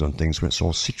decisions on things when it's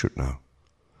all secret now?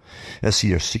 It's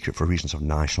either secret for reasons of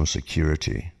national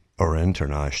security or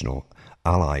international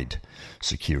allied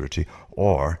security,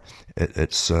 or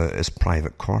it's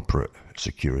private corporate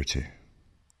security.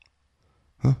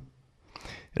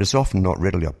 It is often not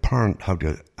readily apparent how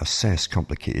to assess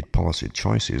complicated policy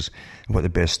choices and what the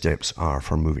best steps are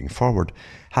for moving forward.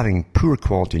 Having poor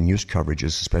quality news coverage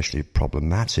is especially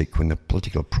problematic when the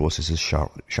political process is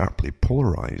sharply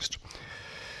polarized.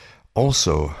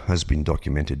 Also has been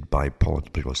documented by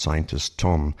political scientists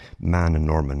Tom Mann and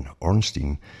Norman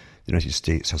Ornstein, the United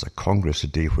States has a Congress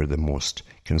today where the most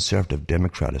conservative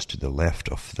Democrat is to the left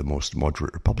of the most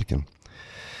moderate Republican.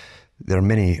 There are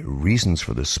many reasons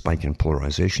for this spike in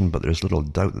polarization, but there is little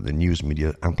doubt that the news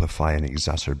media amplify and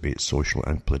exacerbate social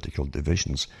and political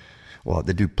divisions. Well,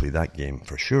 they do play that game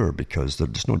for sure, because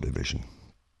there's no division.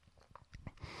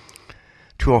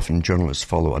 Too often journalists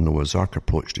follow a Noah's Ark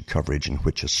approach to coverage in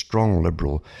which a strong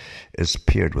liberal is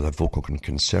paired with a vocal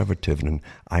conservative in an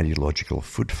ideological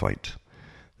food fight.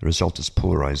 The result is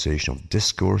polarization of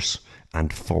discourse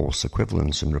and false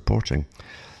equivalence in reporting.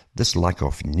 This lack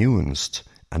of nuanced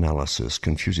analysis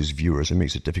confuses viewers and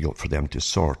makes it difficult for them to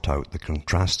sort out the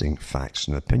contrasting facts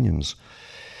and opinions.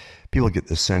 People get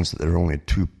the sense that there are only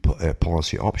two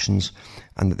policy options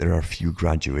and that there are few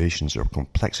graduations or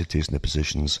complexities in the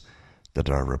positions that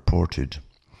are reported.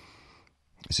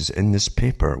 This is in this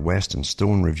paper, West and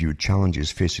Stone reviewed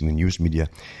challenges facing the news media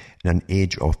in an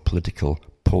age of political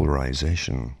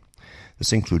polarization.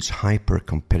 This includes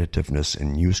hyper-competitiveness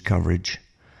in news coverage,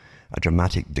 a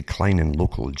dramatic decline in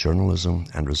local journalism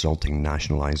and resulting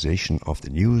nationalization of the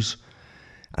news,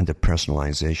 and the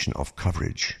personalization of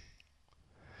coverage.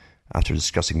 After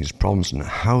discussing these problems and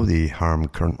how they harm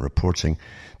current reporting,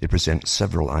 they present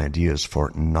several ideas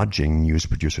for nudging news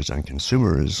producers and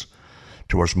consumers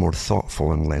towards more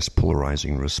thoughtful and less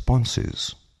polarizing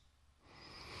responses.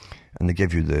 And they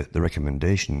give you the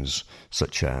recommendations,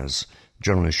 such as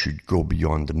journalists should go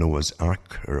beyond the Noah's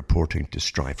Ark reporting to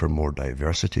strive for more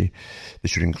diversity. They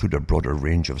should include a broader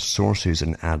range of sources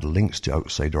and add links to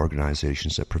outside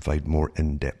organizations that provide more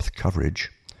in-depth coverage.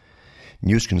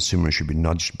 News consumers should be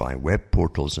nudged by web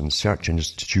portals and search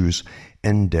engines to choose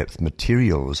in-depth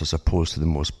materials as opposed to the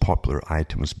most popular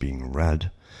items being read.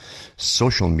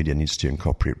 Social media needs to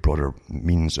incorporate broader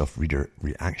means of reader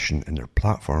reaction in their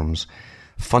platforms.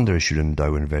 Funders should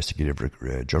endow investigative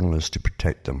journalists to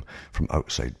protect them from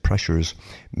outside pressures.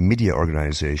 Media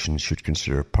organizations should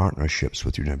consider partnerships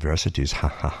with universities.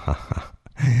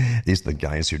 These are the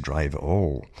guys who drive it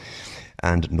all.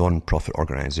 And non-profit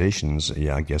organizations,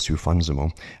 guess who funds them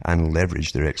all, and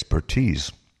leverage their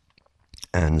expertise.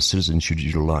 And citizens should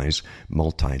utilize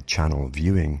multi-channel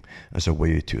viewing as a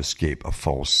way to escape a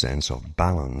false sense of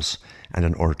balance and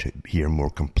in order to hear more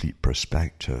complete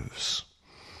perspectives.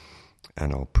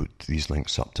 And I'll put these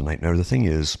links up tonight. Now, the thing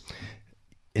is,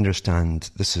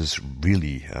 understand this is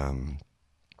really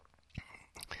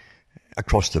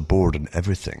across the board and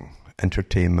everything.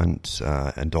 Entertainment,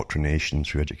 indoctrination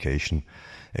through education,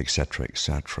 etc.,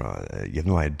 etc. You have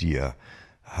no idea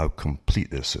how complete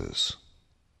this is.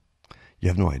 You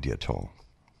have no idea at all.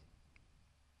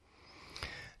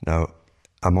 Now,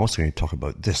 I'm also going to talk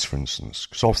about this, for instance,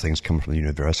 because all things come from the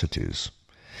universities.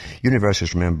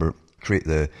 Universities, remember, create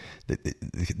they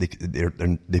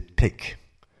pick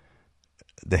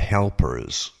the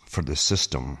helpers for the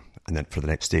system, and then for the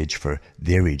next stage for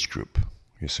their age group.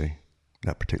 You see.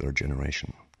 That particular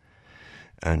generation.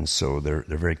 And so they're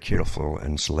very careful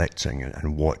in selecting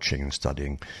and watching and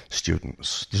studying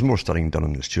students. There's more studying done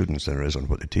on the students than there is on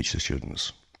what they teach the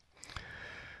students.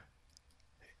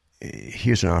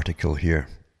 Here's an article here,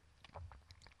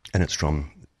 and it's from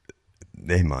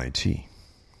MIT.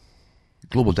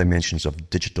 Global Dimensions of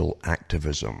Digital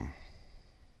Activism.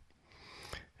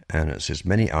 And it says,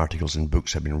 many articles and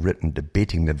books have been written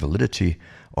debating the validity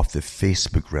of the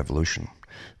Facebook revolution.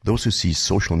 Those who see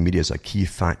social media as a key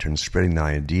factor in spreading the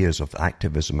ideas of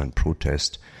activism and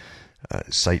protest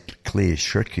cite Clay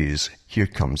Shirky's Here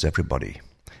Comes Everybody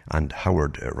and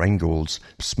Howard Rheingold's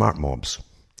Smart Mobs,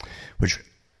 which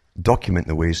document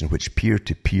the ways in which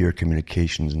peer-to-peer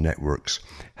communications networks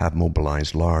have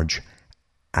mobilized large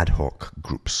ad hoc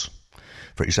groups.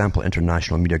 For example,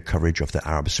 international media coverage of the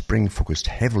Arab Spring focused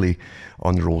heavily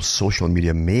on the role social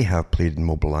media may have played in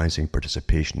mobilizing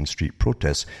participation in street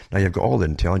protests. Now, you've got all the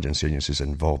intelligence agencies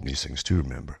involved in these things too,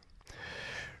 remember.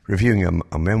 Reviewing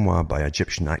a memoir by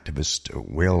Egyptian activist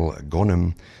Wael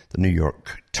Ghonim, the New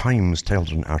York Times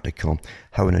titled an article,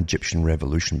 How an Egyptian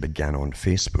Revolution Began on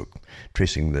Facebook,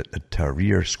 tracing the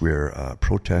Tahrir Square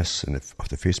protests of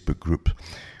the Facebook group.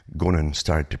 Ghonim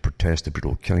started to protest the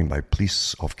brutal killing by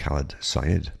police of Khaled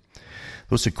Said.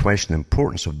 Those who question the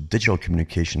importance of digital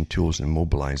communication tools in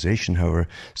mobilization, however,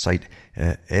 cite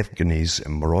Evgeny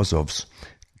Morozov's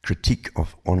critique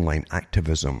of online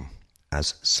activism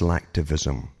as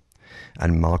selectivism,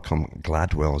 and Malcolm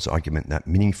Gladwell's argument that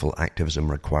meaningful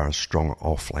activism requires strong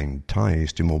offline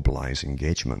ties to mobilize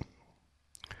engagement.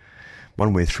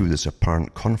 One way through this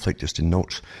apparent conflict is to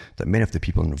note that many of the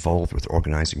people involved with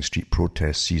organizing street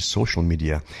protests see social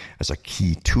media as a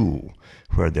key tool.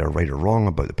 Where they are right or wrong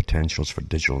about the potentials for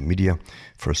digital media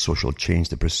for social change,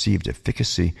 the perceived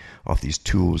efficacy of these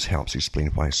tools helps explain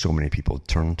why so many people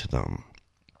turn to them.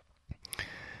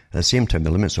 At the same time,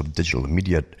 the limits of digital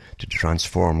media to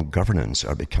transform governance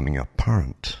are becoming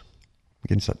apparent.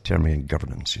 Against that term again,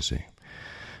 governance, you see.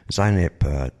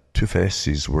 Zeynep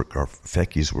Tufekci's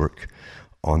work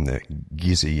on the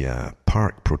Gezi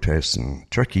Park protests in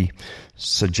Turkey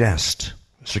suggest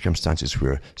circumstances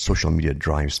where social media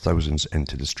drives thousands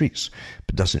into the streets,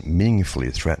 but doesn't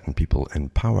meaningfully threaten people in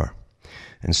power.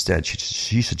 Instead,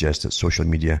 she suggests that social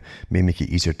media may make it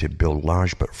easier to build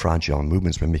large but fragile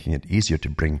movements by making it easier to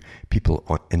bring people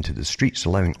into the streets,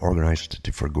 allowing organizers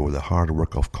to forgo the hard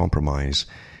work of compromise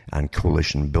and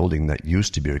coalition building that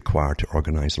used to be required to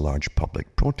organize a large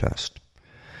public protest.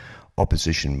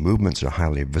 Opposition movements are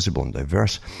highly visible and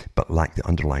diverse, but lack the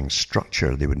underlying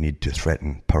structure they would need to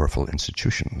threaten powerful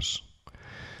institutions.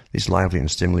 These lively and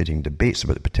stimulating debates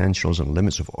about the potentials and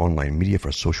limits of online media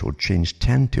for social change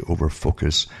tend to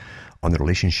over-focus on the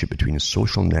relationship between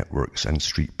social networks and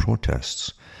street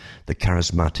protests, the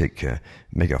charismatic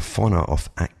megafauna of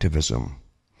activism.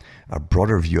 A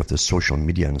broader view of the social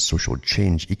media and social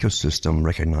change ecosystem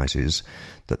recognizes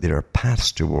that there are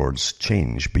paths towards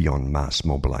change beyond mass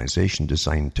mobilization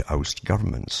designed to oust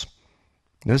governments.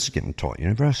 Now, this is getting taught at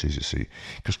universities, you see,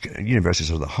 because universities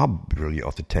are the hub, really,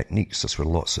 of the techniques. That's where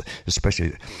lots,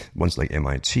 especially ones like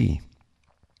MIT,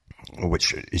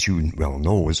 which, as you well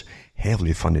know, is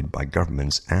heavily funded by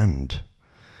governments and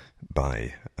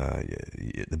by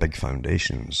the big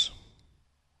foundations.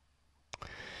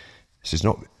 This is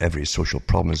not every social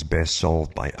problem is best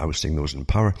solved by ousting those in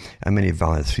power, and many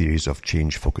valid theories of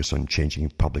change focus on changing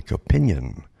public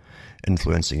opinion,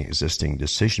 influencing existing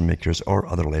decision makers, or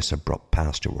other less abrupt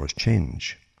paths towards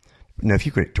change. Now, if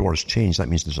you go towards change, that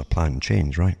means there's a planned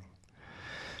change, right?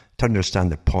 To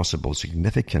understand the possible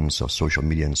significance of social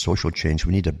media and social change,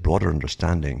 we need a broader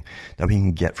understanding that we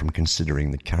can get from considering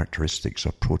the characteristics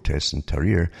of protests in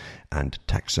Tahrir and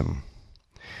Taksim.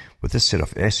 With this set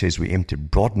of essays, we aim to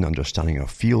broaden understanding of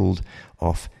field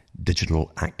of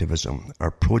digital activism.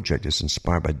 Our project is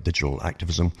inspired by digital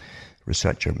activism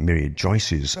researcher Mary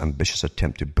Joyce's ambitious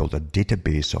attempt to build a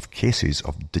database of cases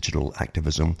of digital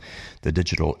activism. The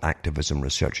Digital Activism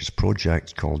Researchers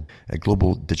Project, called a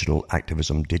Global Digital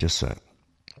Activism Dataset.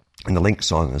 And the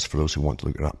link's on this for those who want to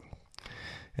look it up.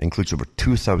 It includes over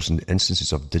 2,000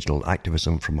 instances of digital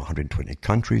activism from 120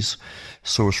 countries,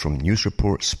 sourced from news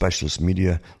reports, specialist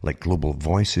media like Global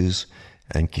Voices,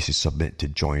 and cases submitted to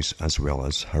Joyce as well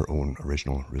as her own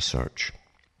original research.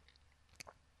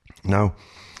 Now,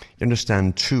 you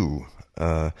understand too,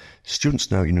 students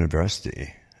now at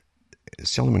university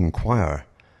seldom inquire,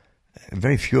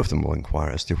 very few of them will inquire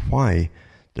as to why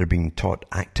they're being taught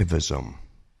activism,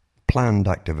 planned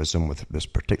activism with this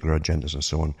particular agendas and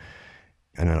so on,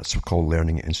 in a so-called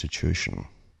learning institution.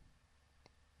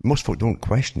 Most folk don't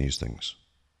question these things.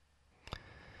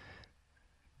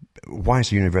 Why is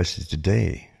the university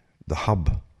today the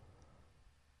hub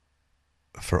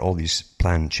for all these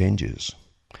planned changes?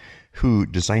 Who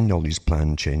designed all these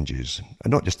planned changes?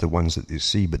 And not just the ones that they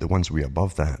see, but the ones way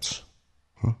above that.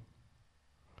 Huh?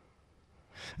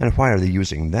 And why are they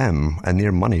using them and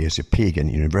their money as a pay again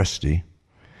at university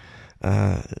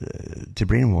to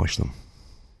brainwash them.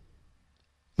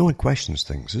 No one questions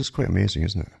things. It's quite amazing,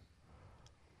 isn't it?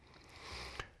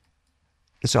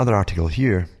 This other article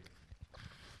here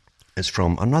is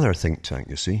from another think tank,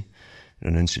 you see,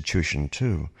 an institution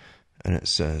too. And it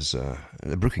says,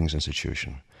 the Brookings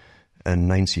Institution. In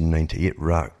 1998,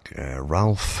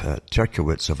 Ralph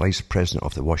Terkowitz, a vice president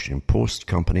of the Washington Post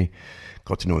company,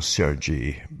 got to know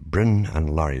Sergey Brin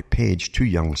and Larry Page, two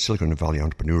young Silicon Valley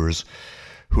entrepreneurs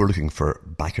who were looking for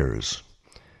backers.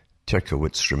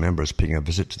 Terkowitz remembers paying a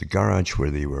visit to the garage where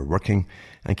they were working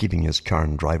and keeping his car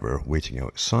and driver waiting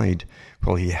outside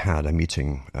while he had a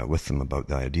meeting with them about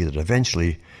the idea that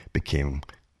eventually became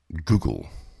Google.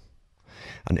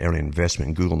 An early investment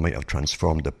in Google might have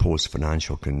transformed the Post's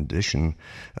financial condition,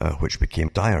 which became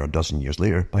dire a dozen years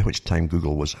later, by which time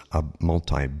Google was a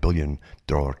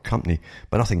multi-billion-dollar company.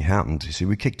 But nothing happened. You see,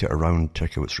 we kicked it around,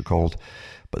 Terkowitz recalled,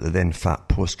 but the then fat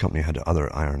Post company had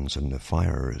other irons in the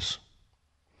fires.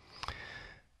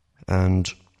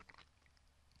 And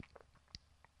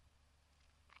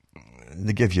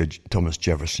they give you a Thomas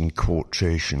Jefferson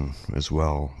quotation as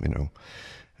well, you know.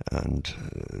 And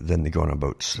then they go on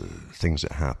about things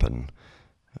that happen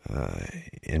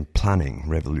in planning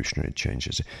revolutionary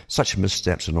changes. Such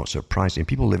missteps are not surprising.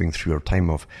 People living through a time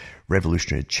of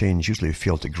revolutionary change usually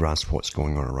fail to grasp what's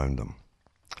going on around them.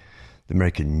 The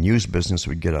American news business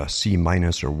would get a C-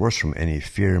 or worse from any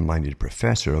fair-minded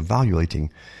professor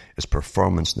evaluating its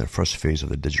performance in the first phase of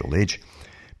the digital age.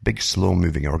 Big,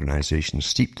 slow-moving organizations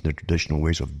steeped in their traditional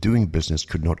ways of doing business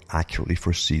could not accurately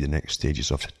foresee the next stages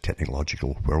of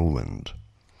technological whirlwind.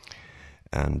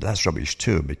 And that's rubbish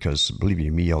too, because believe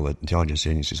you me, all the intelligence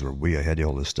agencies were way ahead of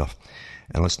all this stuff.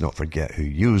 And let's not forget who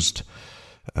used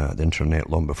the internet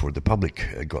long before the public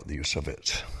got the use of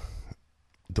it.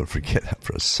 Don't forget that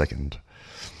for a second.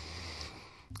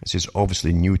 It says,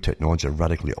 obviously new technologies are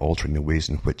radically altering the ways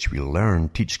in which we learn,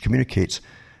 teach, communicate,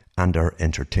 and are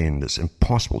entertained. It's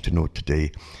impossible to know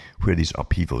today where these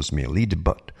upheavals may lead,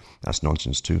 but that's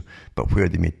nonsense too, but where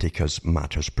they may take us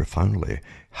matters profoundly.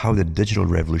 How the digital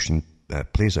revolution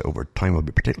plays out over time will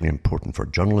be particularly important for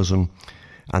journalism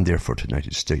and therefore to the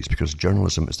United States, because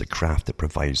journalism is the craft that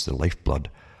provides the lifeblood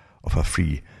of a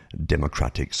free,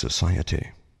 democratic society.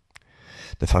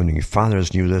 The Founding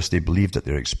Fathers knew this. They believed that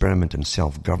their experiment in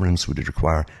self-governance would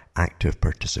require active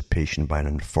participation by an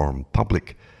informed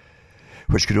public,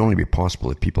 which could only be possible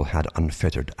if people had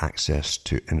unfettered access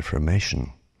to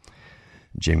information.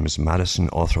 James Madison,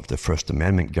 author of the First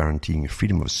Amendment guaranteeing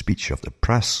freedom of speech of the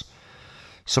press,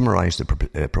 summarized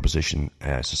the proposition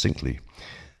succinctly.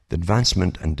 The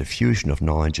advancement and diffusion of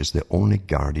knowledge is the only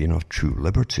guardian of true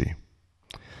liberty.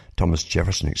 Thomas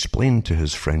Jefferson explained to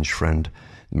his French friend,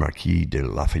 the Marquis de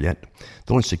Lafayette,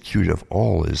 the only security of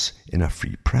all is in a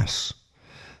free press.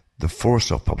 The force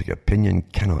of public opinion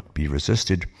cannot be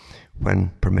resisted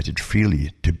when permitted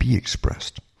freely to be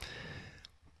expressed.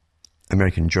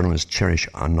 American journalists cherish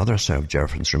another side of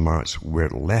Jefferson's remarks: were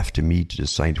it left to me to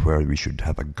decide whether we should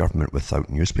have a government without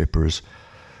newspapers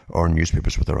or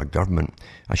newspapers without a government,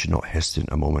 I should not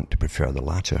hesitate a moment to prefer the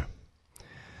latter.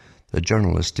 The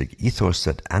journalistic ethos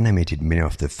that animated many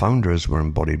of the founders were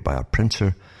embodied by a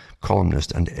printer,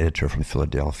 columnist, and editor from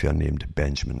Philadelphia named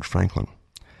Benjamin Franklin.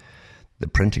 The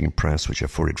printing press, which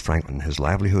afforded Franklin his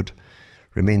livelihood,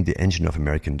 remained the engine of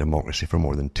American democracy for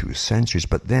more than 2 centuries.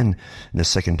 But then, in the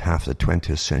second half of the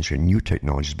 20th century, new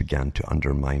technologies began to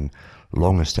undermine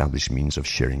long-established means of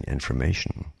sharing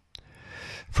information.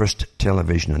 First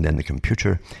television and then the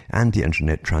computer and the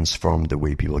internet transformed the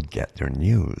way people get their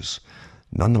news.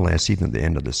 Nonetheless, even at the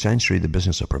end of the century, the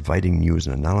business of providing news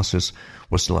and analysis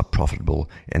was still a profitable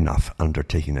enough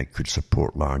undertaking that could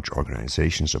support large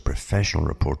organizations of professional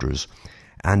reporters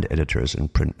and editors in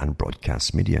print and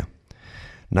broadcast media.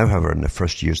 Now, however, in the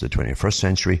first years of the 21st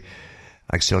century,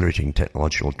 accelerating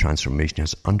technological transformation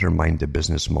has undermined the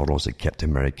business models that kept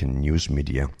American news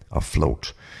media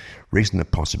afloat, raising the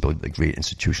possibility that the great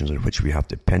institutions on which we have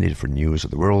depended for news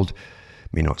of the world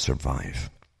may not survive.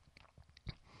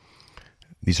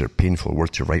 These are painful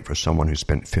words to write for someone who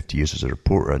spent 50 years as a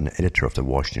reporter and editor of the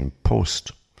Washington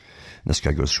Post. And this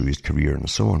guy goes through his career and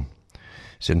so on.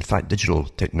 So in fact, digital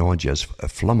technology has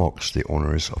flummoxed the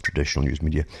owners of traditional news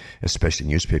media, especially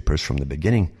newspapers, from the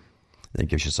beginning. Then it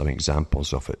gives you some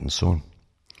examples of it and so on.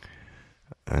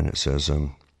 And it says,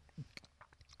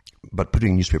 but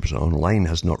putting newspapers online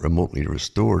has not remotely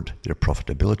restored their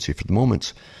profitability. For the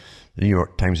moment, the New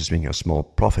York Times is making a small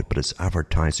profit, but its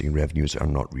advertising revenues are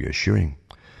not reassuring.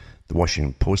 The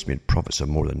Washington Post made profits of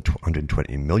more than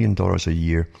 $120 million a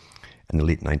year in the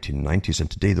late 1990s, and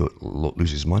today, though, it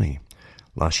loses money.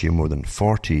 Last year, more than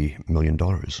 $40 million.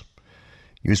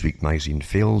 Newsweek magazine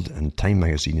failed, and Time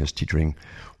magazine is teetering.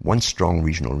 Once strong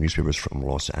regional newspapers from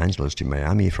Los Angeles to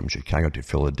Miami, from Chicago to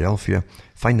Philadelphia,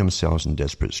 find themselves in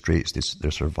desperate straits.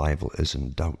 Their survival is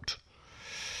in doubt.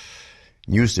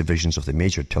 News divisions of the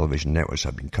major television networks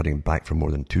have been cutting back for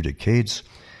more than 2 decades,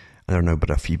 and are now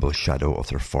but a feeble shadow of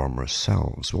their former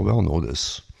selves. Well, we all know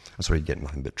this. That's why you get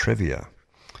nothing but trivia.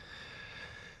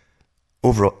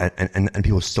 Overall, and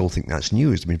people still think that's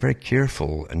news. I mean, very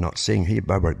careful and not saying, hey,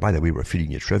 by the way, we're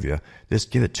feeding you trivia. Let's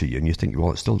give it to you. And you think,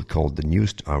 well, it's still called the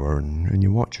news hour, and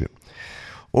you watch it.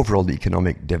 Overall, the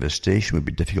economic devastation would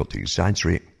be difficult to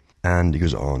exaggerate. And it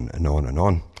goes on and on and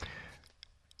on.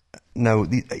 Now,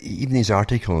 even these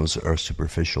articles are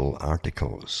superficial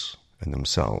articles in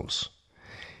themselves.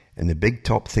 And the big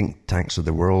top think tanks of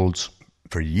the world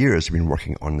for years have been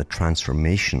working on the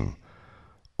transformation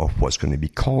of what's going to be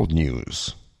called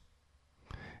news,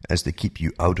 as they keep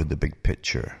you out of the big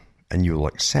picture, and you'll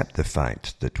accept the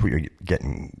fact that what you're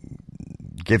getting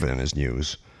given as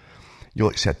news, you'll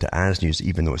accept it as news,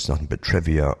 even though it's nothing but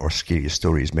trivia or scary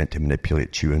stories meant to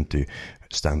manipulate you into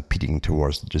stampeding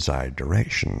towards the desired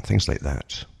direction, things like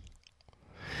that.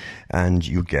 And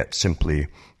you get simply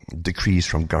decrees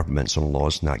from governments on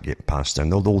laws not get passed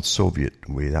down. The old Soviet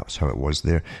way, that's how it was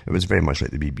there. It was very much like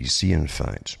the BBC, in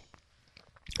fact,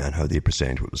 and how they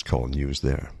present what was called news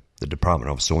there. The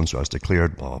department of so-and-so has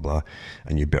declared blah, blah,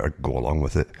 and you better go along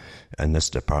with it. And this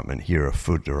department here of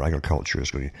food or agriculture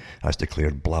has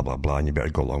declared blah, blah, blah, and you better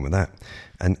go along with that.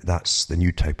 And that's the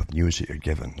new type of news that you're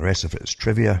given. The rest of it is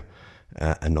trivia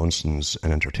and nonsense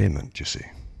and entertainment, you see.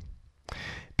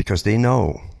 Because they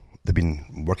know they've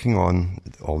been working on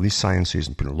all these sciences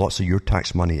and putting lots of your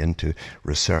tax money into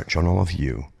research on all of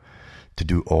you to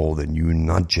do all the new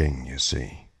nudging, you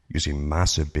see, using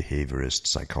massive behaviorist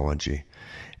psychology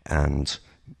and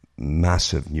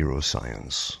massive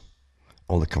neuroscience,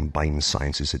 all the combined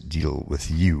sciences that deal with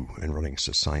you and running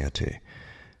society,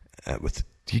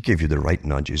 to give you the right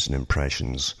nudges and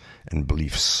impressions and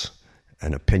beliefs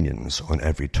and opinions on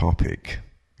every topic,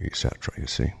 etc., you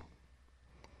see.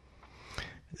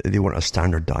 They want a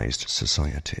standardized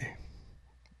society.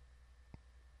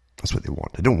 That's what they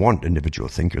want. They don't want individual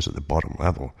thinkers at the bottom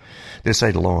level. They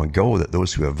decided long ago that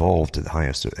those who evolved to the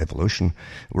highest evolution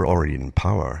were already in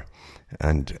power,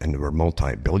 and they were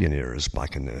multi-billionaires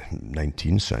back in the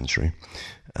 19th century.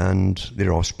 And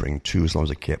their offspring too, as long as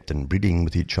they kept inbreeding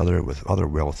with each other, with other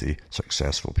wealthy,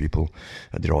 successful people,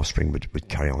 their offspring would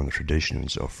carry on the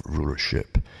traditions of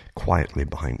rulership quietly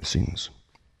behind the scenes.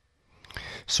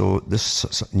 So this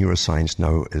neuroscience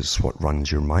now is what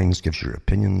runs your minds, gives your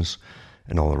opinions,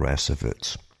 and all the rest of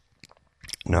it.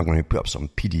 Now I'm going to put up some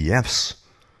PDFs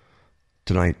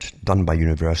tonight done by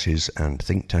universities and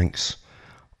think tanks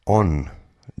on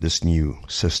this new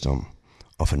system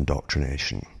of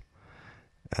indoctrination.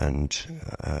 And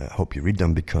I hope you read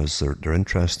them because they're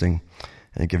interesting,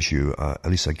 and it gives you, at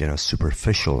least again, a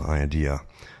superficial idea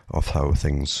of how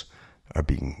things are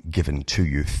being given to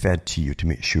you, fed to you, to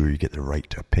make sure you get the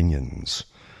right opinions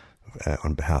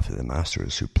on behalf of the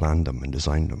masters who planned them and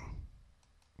designed them.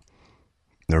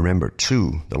 Now remember,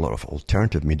 too, that a lot of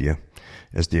alternative media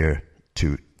is there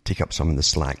to take up some of the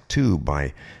slack, too,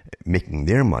 by making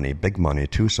their money, big money,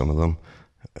 too, some of them,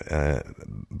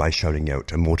 by shouting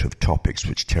out emotive topics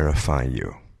which terrify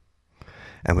you.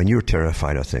 And when you're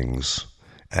terrified of things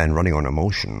and running on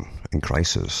emotion and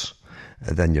crisis,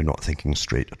 then you're not thinking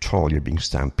straight at all. You're being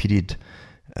stampeded,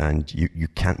 and you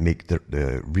can't make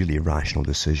the really rational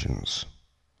decisions.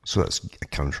 So that's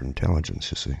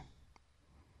counterintelligence, you see.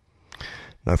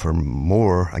 Now for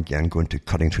more, again, go into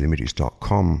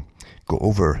cuttingthroughthematrix.com, go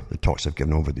over the talks I've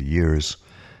given over the years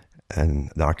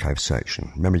and the archive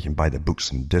section. Remember, you can buy the books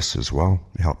and discs as well.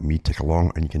 They help me tick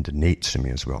along, and you can donate to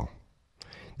me as well.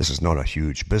 This is not a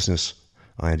huge business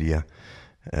idea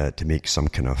to make some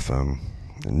kind of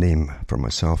name for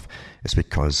myself. It's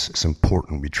because it's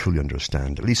important we truly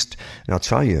understand. At least, and I'll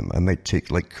tell you, I might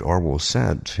take, like Orwell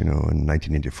said, in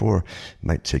 1984, it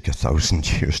might take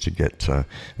 1,000 years to get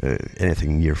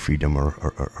anything near freedom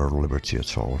or liberty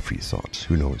at all, or free thought.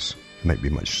 Who knows? It might be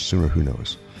much sooner, who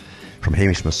knows? From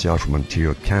Hamish myself from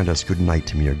Ontario, Canada, good night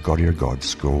to me. Your God, your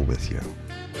gods go with you.